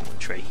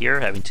challenge right here,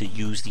 having to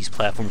use these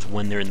platforms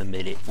when they're in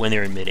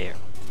midair.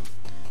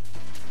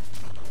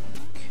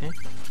 Okay.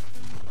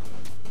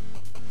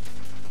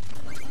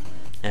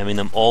 Having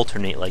them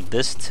alternate like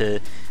this to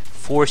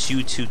force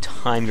you to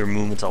time your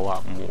movements a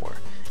lot more.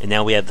 And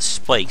now we have the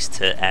spikes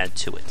to add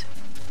to it.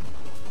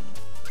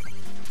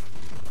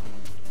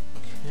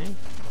 Okay.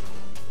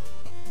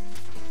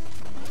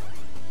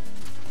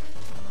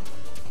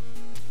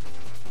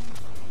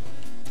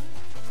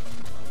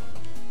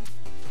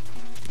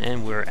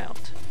 And we're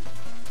out.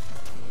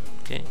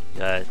 Okay,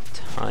 gotta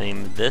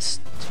time this.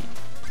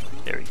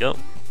 There we go.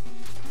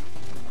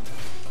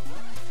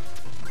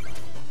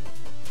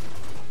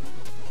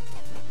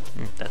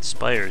 That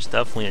spire is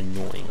definitely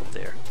annoying up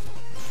there.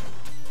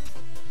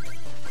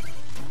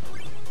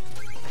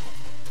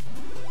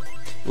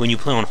 When you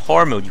play on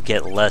hard mode, you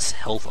get less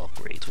health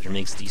upgrades, which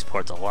makes these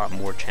parts a lot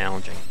more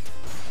challenging.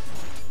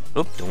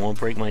 Oop, don't want to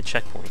break my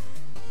checkpoint.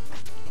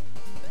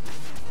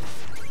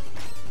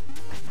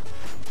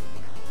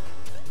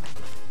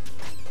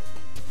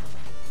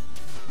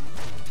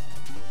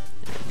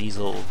 And these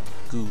little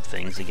goo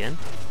things again.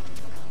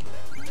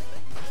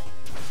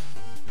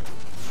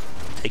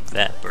 Take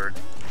that, bird.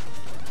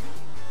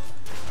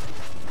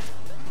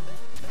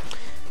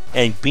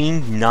 And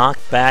being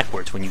knocked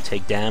backwards when you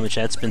take damage,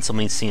 that's been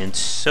something seen in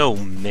so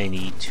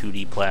many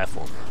 2D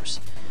platformers.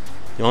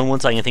 The only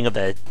ones I can think of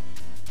that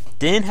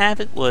didn't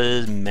have it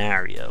was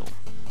Mario.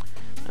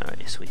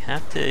 Alright, so we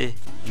have to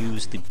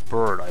use the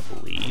bird, I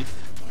believe.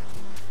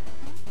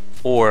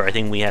 Or I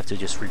think we have to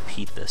just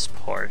repeat this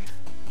part.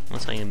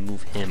 Unless I can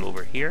move him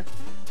over here.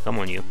 Come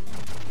on, you.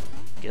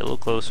 Get a little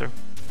closer.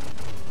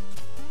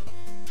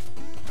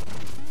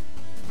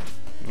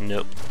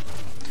 Nope.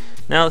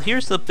 Now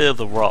here's the bit of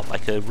the rub. I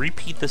could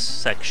repeat this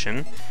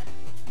section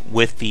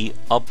with the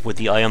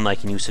item I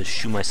can use to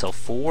shoot myself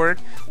forward,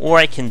 or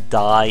I can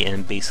die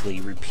and basically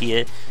repeat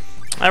it.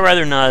 I'd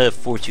rather not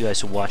force you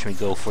guys to watch me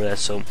go for that,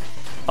 so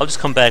I'll just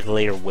come back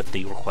later with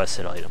the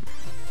requested item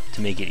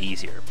to make it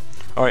easier.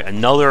 Alright,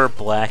 another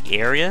black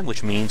area,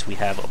 which means we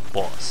have a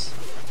boss.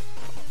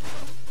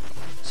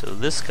 So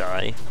this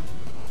guy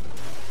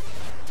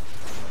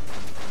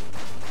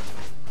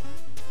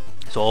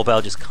is all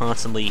about just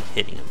constantly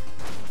hitting him.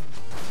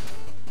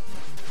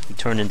 He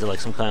turned into like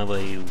some kind of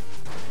a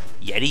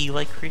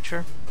Yeti-like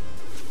creature.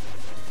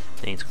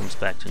 Then he comes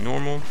back to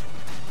normal.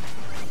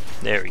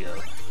 There we go.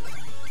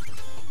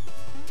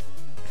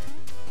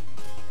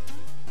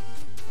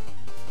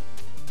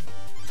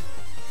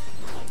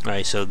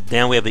 Alright, so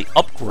now we have the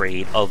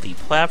upgrade of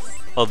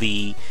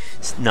the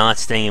not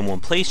staying in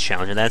one place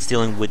challenge, and that's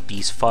dealing with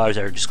these fires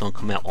that are just going to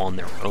come out on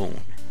their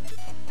own.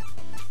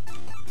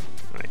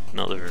 Alright,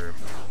 another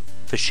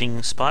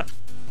fishing spot.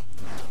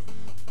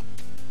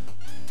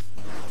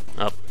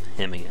 Up,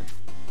 him again.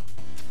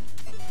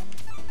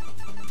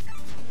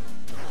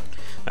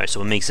 Alright,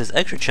 so what makes this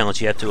extra challenge,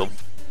 you have to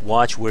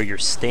watch where you're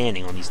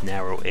standing on these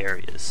narrow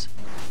areas.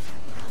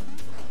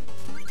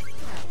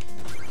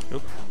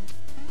 Oop.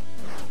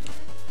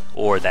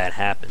 Or that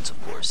happens,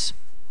 of course.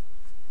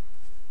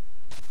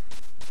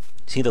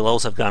 See, the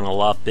levels have gotten a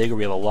lot bigger,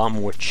 we have a lot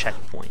more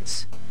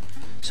checkpoints.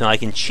 So I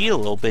can cheat a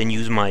little bit and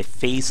use my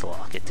phase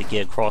locket to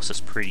get across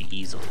this pretty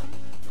easily.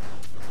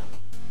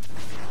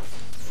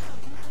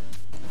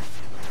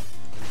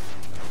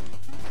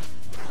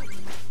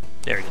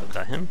 There we go,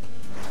 got him.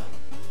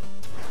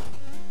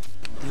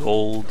 The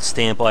old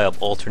standby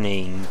of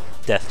alternating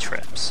death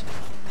traps.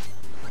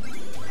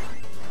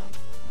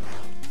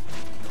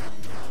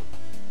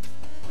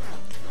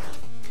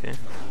 Okay,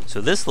 so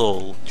this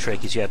little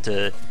trick is you have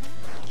to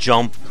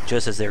jump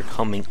just as they're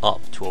coming up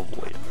to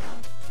avoid them.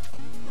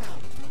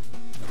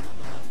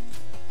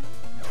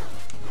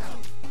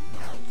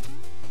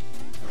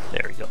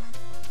 There we go.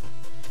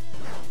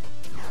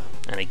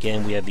 And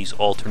again, we have these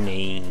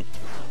alternating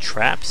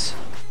traps.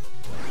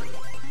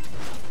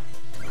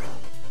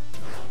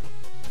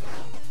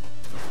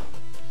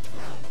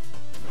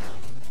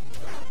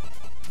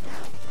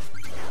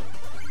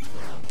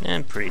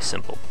 And pretty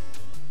simple.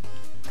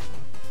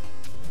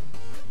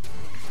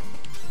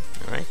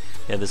 Alright,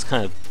 we have this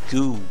kind of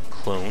goo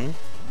clone.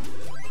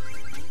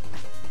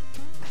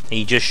 And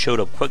he just showed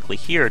up quickly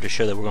here to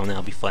show that we're going to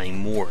now be fighting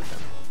more of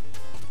them.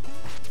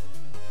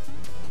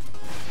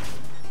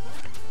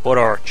 But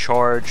our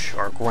charge,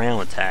 our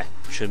ground attack,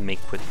 should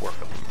make quick work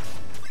of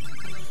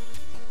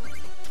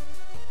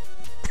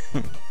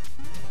them.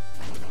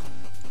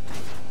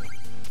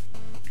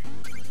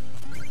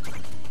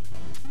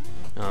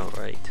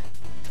 Alright.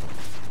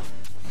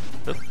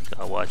 Oop,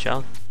 gotta watch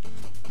out.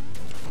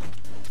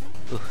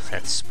 Ooh,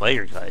 that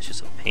spider guy is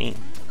just a pain.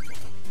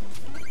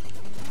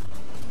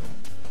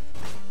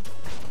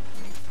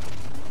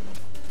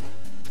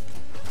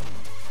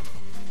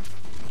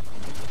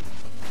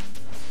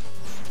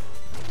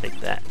 Take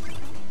that.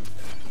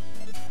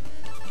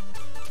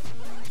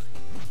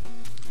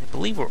 I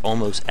believe we're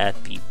almost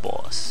at the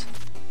boss.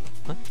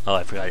 What? Oh,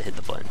 I forgot to hit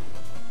the button.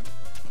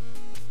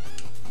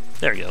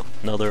 There we go.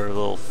 Another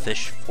little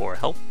fish for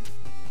help.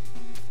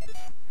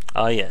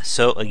 Yeah,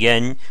 so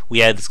again, we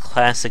have this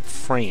classic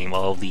frame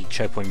of the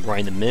checkpoint right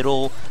in the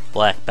middle,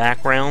 black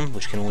background,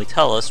 which can only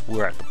tell us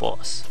we're at the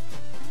boss.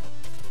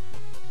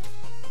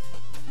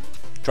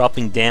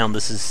 Dropping down,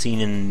 this is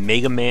seen in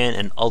Mega Man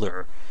and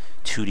other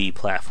 2D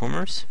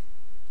platformers.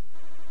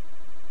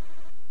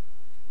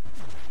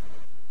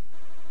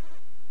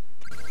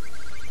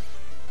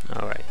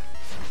 Alright.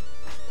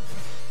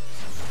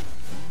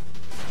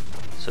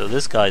 So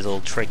this guy's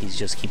little trick, he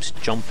just keeps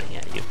jumping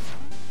at you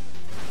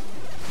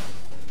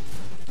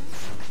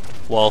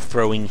while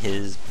throwing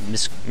his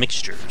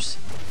mixtures.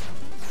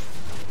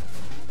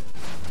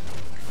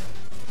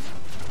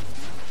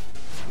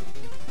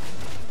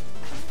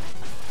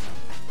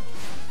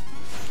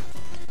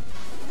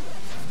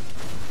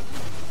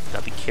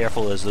 Gotta be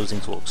careful as those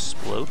things will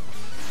explode.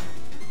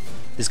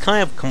 This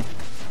kind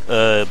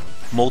of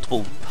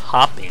multiple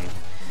hopping.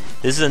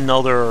 This is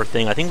another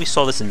thing. I think we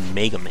saw this in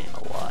Mega Man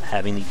a lot,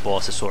 having the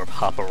bosses sort of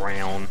hop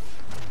around,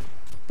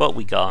 but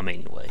we got them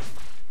anyway.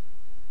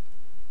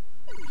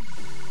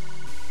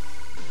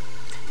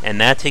 And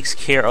that takes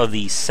care of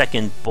the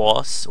second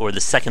boss, or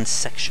the second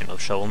section of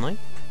Shovel Knight.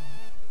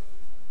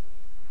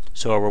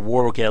 So our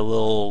reward will get a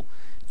little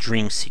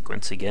dream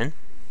sequence again.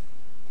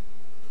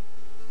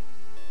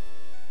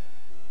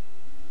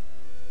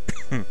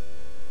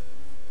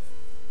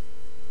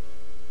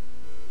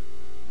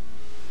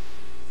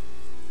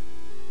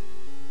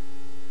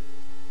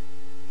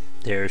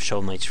 There's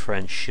Shovel Knight's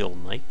friend,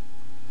 Shield Knight.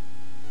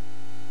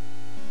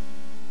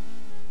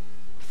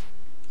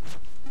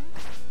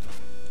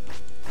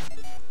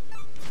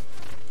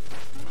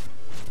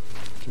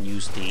 You can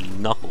use the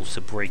knuckles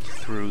to break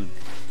through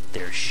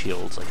their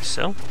shields like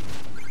so.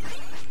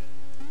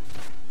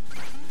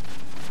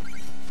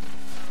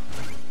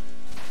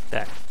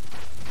 That.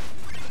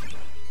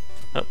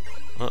 Oh,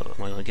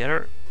 am I gonna get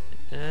her?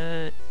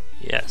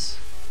 Yes.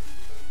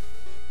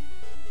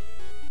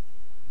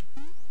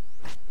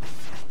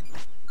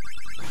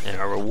 And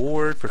our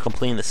reward for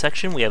completing the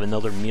section, we have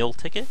another meal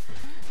ticket,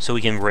 so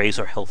we can raise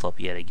our health up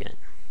yet again.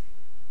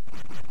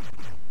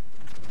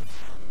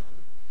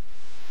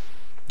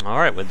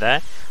 Alright, with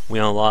that, we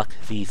unlock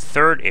the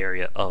third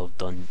area of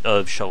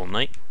Shovel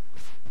Knight.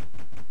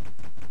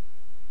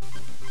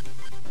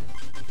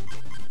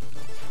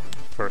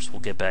 First, we'll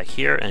get back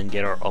here and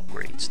get our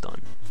upgrades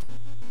done.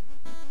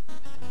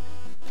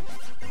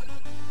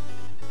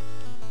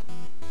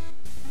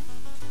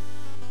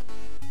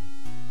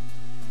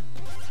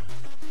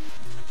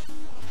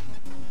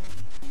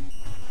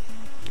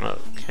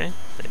 Okay,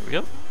 there we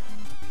go.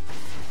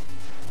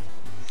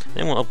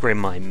 Then we'll upgrade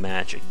my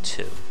magic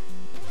too.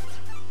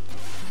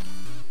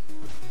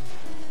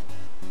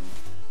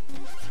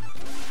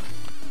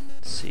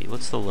 Let's see,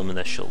 what's the limit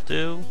that she'll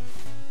do?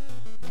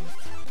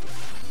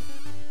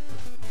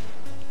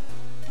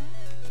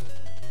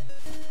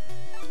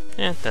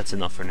 Yeah, that's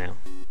enough for now.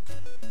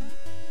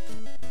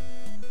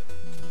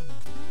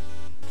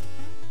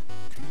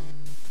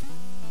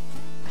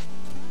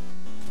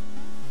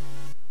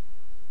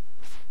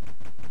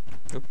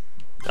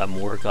 Got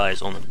more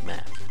guys on the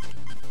map.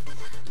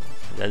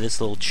 Got this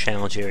little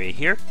challenge area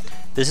here.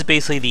 This is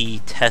basically the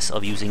test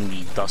of using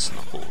the dust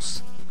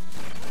knuckles.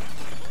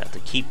 Have to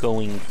keep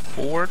going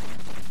forward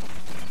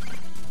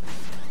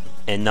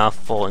and not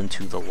fall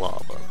into the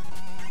lava.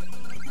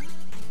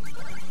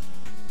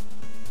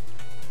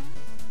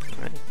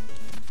 Alright.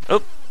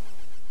 Oh!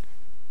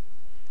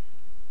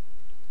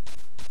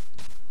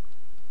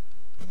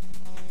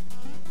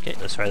 Okay,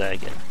 let's try that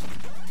again.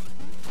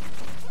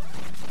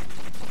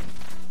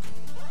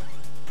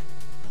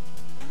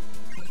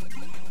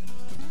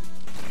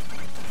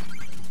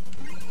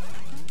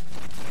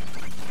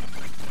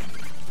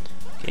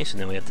 Okay, so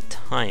now we have to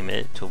time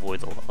it to avoid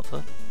the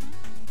lava.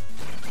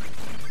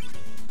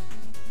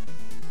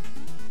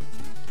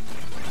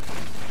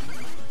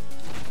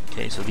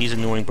 Okay, so these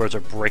annoying birds are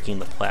breaking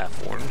the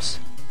platforms.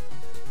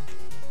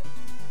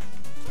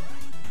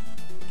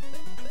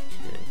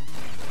 Okay.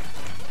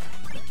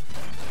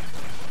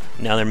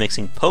 Now they're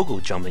mixing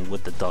pogo jumping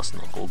with the dust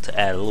knuckle to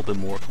add a little bit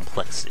more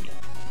complexity.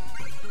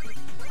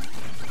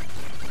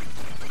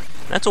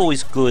 That's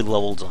always good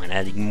level design,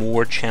 adding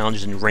more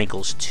challenges and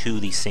wrinkles to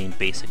the same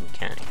basic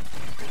mechanic.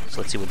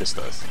 So let's see what this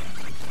does.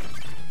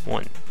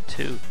 1,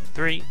 2,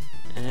 3,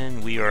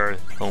 and we are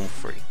home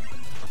free.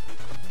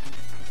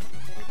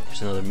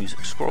 There's another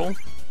music scroll.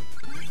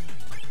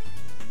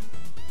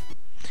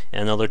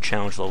 and another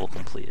challenge level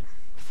completed.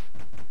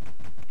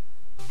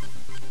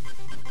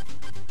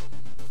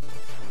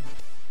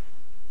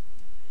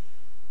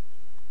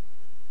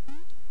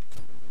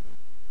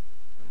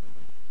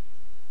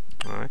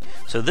 Alright,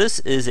 so this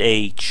is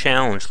a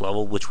challenge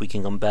level which we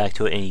can come back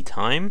to at any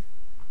time.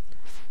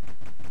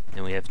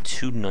 And we have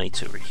 2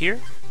 knights over here.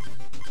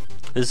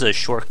 This is a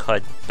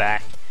shortcut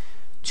back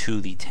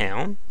to the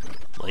town,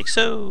 like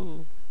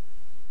so.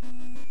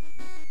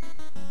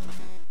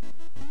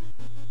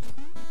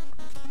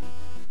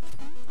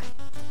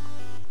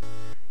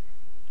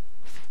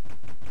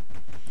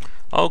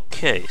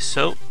 Okay,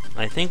 so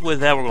I think with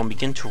that we're going to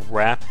begin to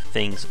wrap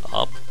things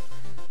up.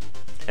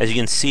 As you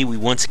can see, we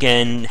once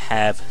again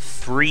have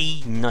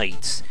 3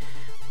 knights,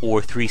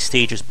 or 3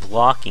 stages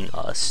blocking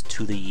us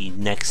to the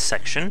next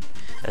section,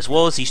 as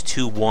well as these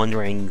 2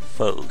 wandering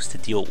foes to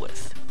deal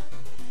with.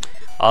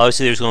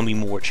 Obviously there's going to be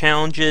more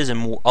challenges and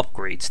more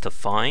upgrades to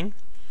find.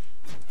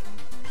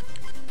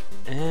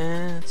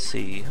 And let's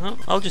see,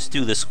 I'll just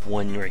do this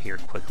one right here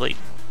quickly.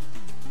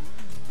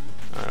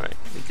 Alright,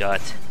 we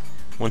got,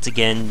 once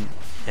again,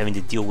 having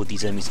to deal with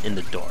these enemies in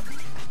the dark.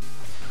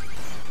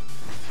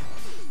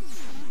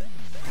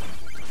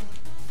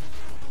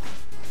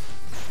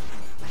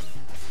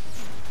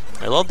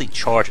 I love the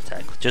charge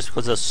attack, just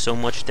because it does so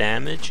much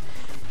damage,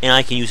 and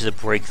I can use it to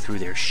break through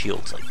their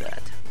shields like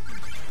that.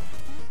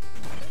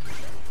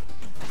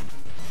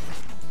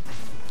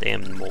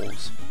 Damn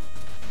moles.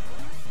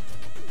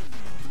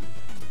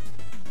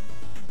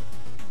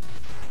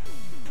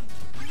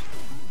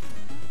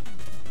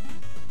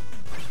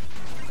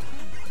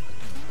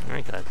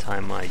 Alright, gotta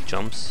time my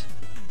jumps.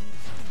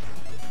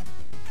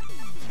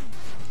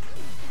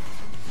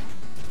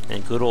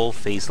 And good old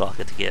phase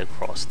lock it to get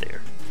across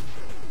there.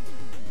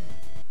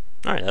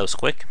 Alright, that was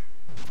quick.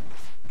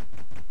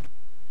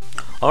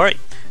 Alright,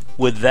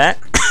 with that,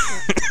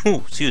 ooh,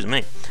 excuse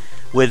me.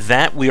 With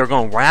that, we are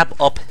going to wrap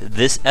up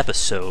this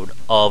episode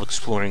of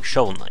Exploring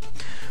Shovel Knight.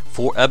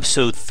 For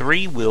episode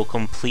 3, we'll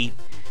complete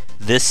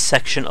this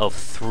section of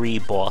 3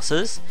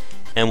 bosses,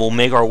 and we'll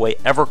make our way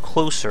ever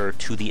closer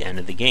to the end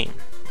of the game.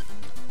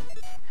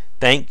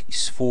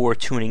 Thanks for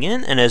tuning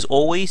in, and as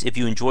always, if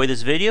you enjoy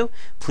this video,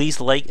 please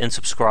like and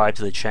subscribe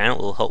to the channel.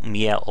 It will help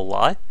me out a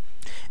lot.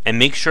 And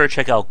make sure to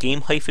check out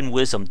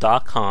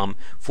game-wisdom.com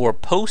for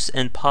posts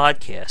and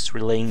podcasts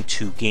relating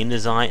to game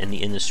design and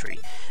the industry,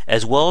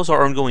 as well as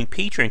our ongoing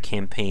Patreon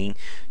campaign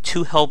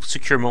to help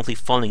secure monthly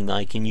funding that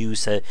I can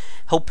use to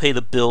help pay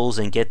the bills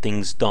and get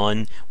things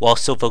done while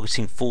still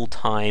focusing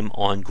full-time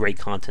on great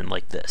content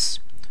like this.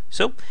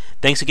 So,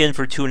 thanks again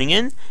for tuning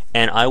in,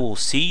 and I will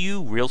see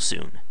you real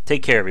soon.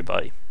 Take care,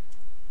 everybody.